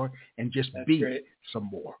some more and just be some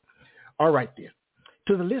more. All right, then.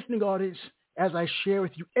 To the listening audience, as I share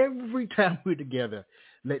with you every time we're together,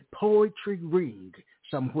 let poetry ring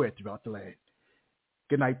somewhere throughout the land.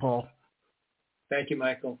 Good night, Paul. Thank you,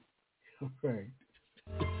 Michael. Okay.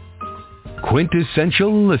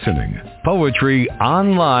 Quintessential Listening, Poetry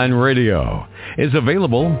Online Radio, is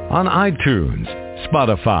available on iTunes,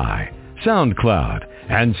 Spotify, SoundCloud,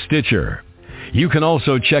 and Stitcher. You can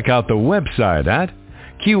also check out the website at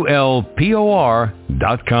qlpor.com.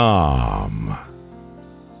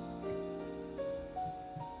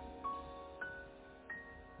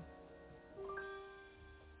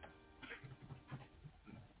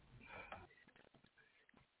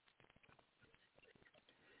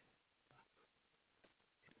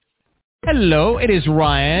 Hello, it is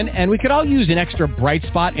Ryan, and we could all use an extra bright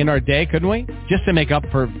spot in our day, couldn't we? Just to make up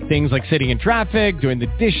for things like sitting in traffic, doing the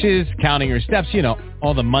dishes, counting your steps, you know,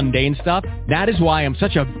 all the mundane stuff. That is why I'm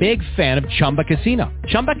such a big fan of Chumba Casino.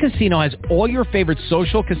 Chumba Casino has all your favorite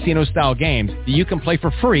social casino-style games that you can play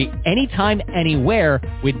for free anytime, anywhere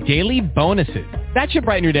with daily bonuses. That should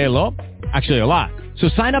brighten your day a little. Actually, a lot. So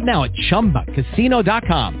sign up now at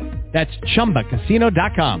ChumbaCasino.com. That's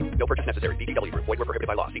ChumbaCasino.com. No purchase necessary. VGW Group. Void where prohibited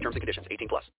by law. See terms and conditions. 18+.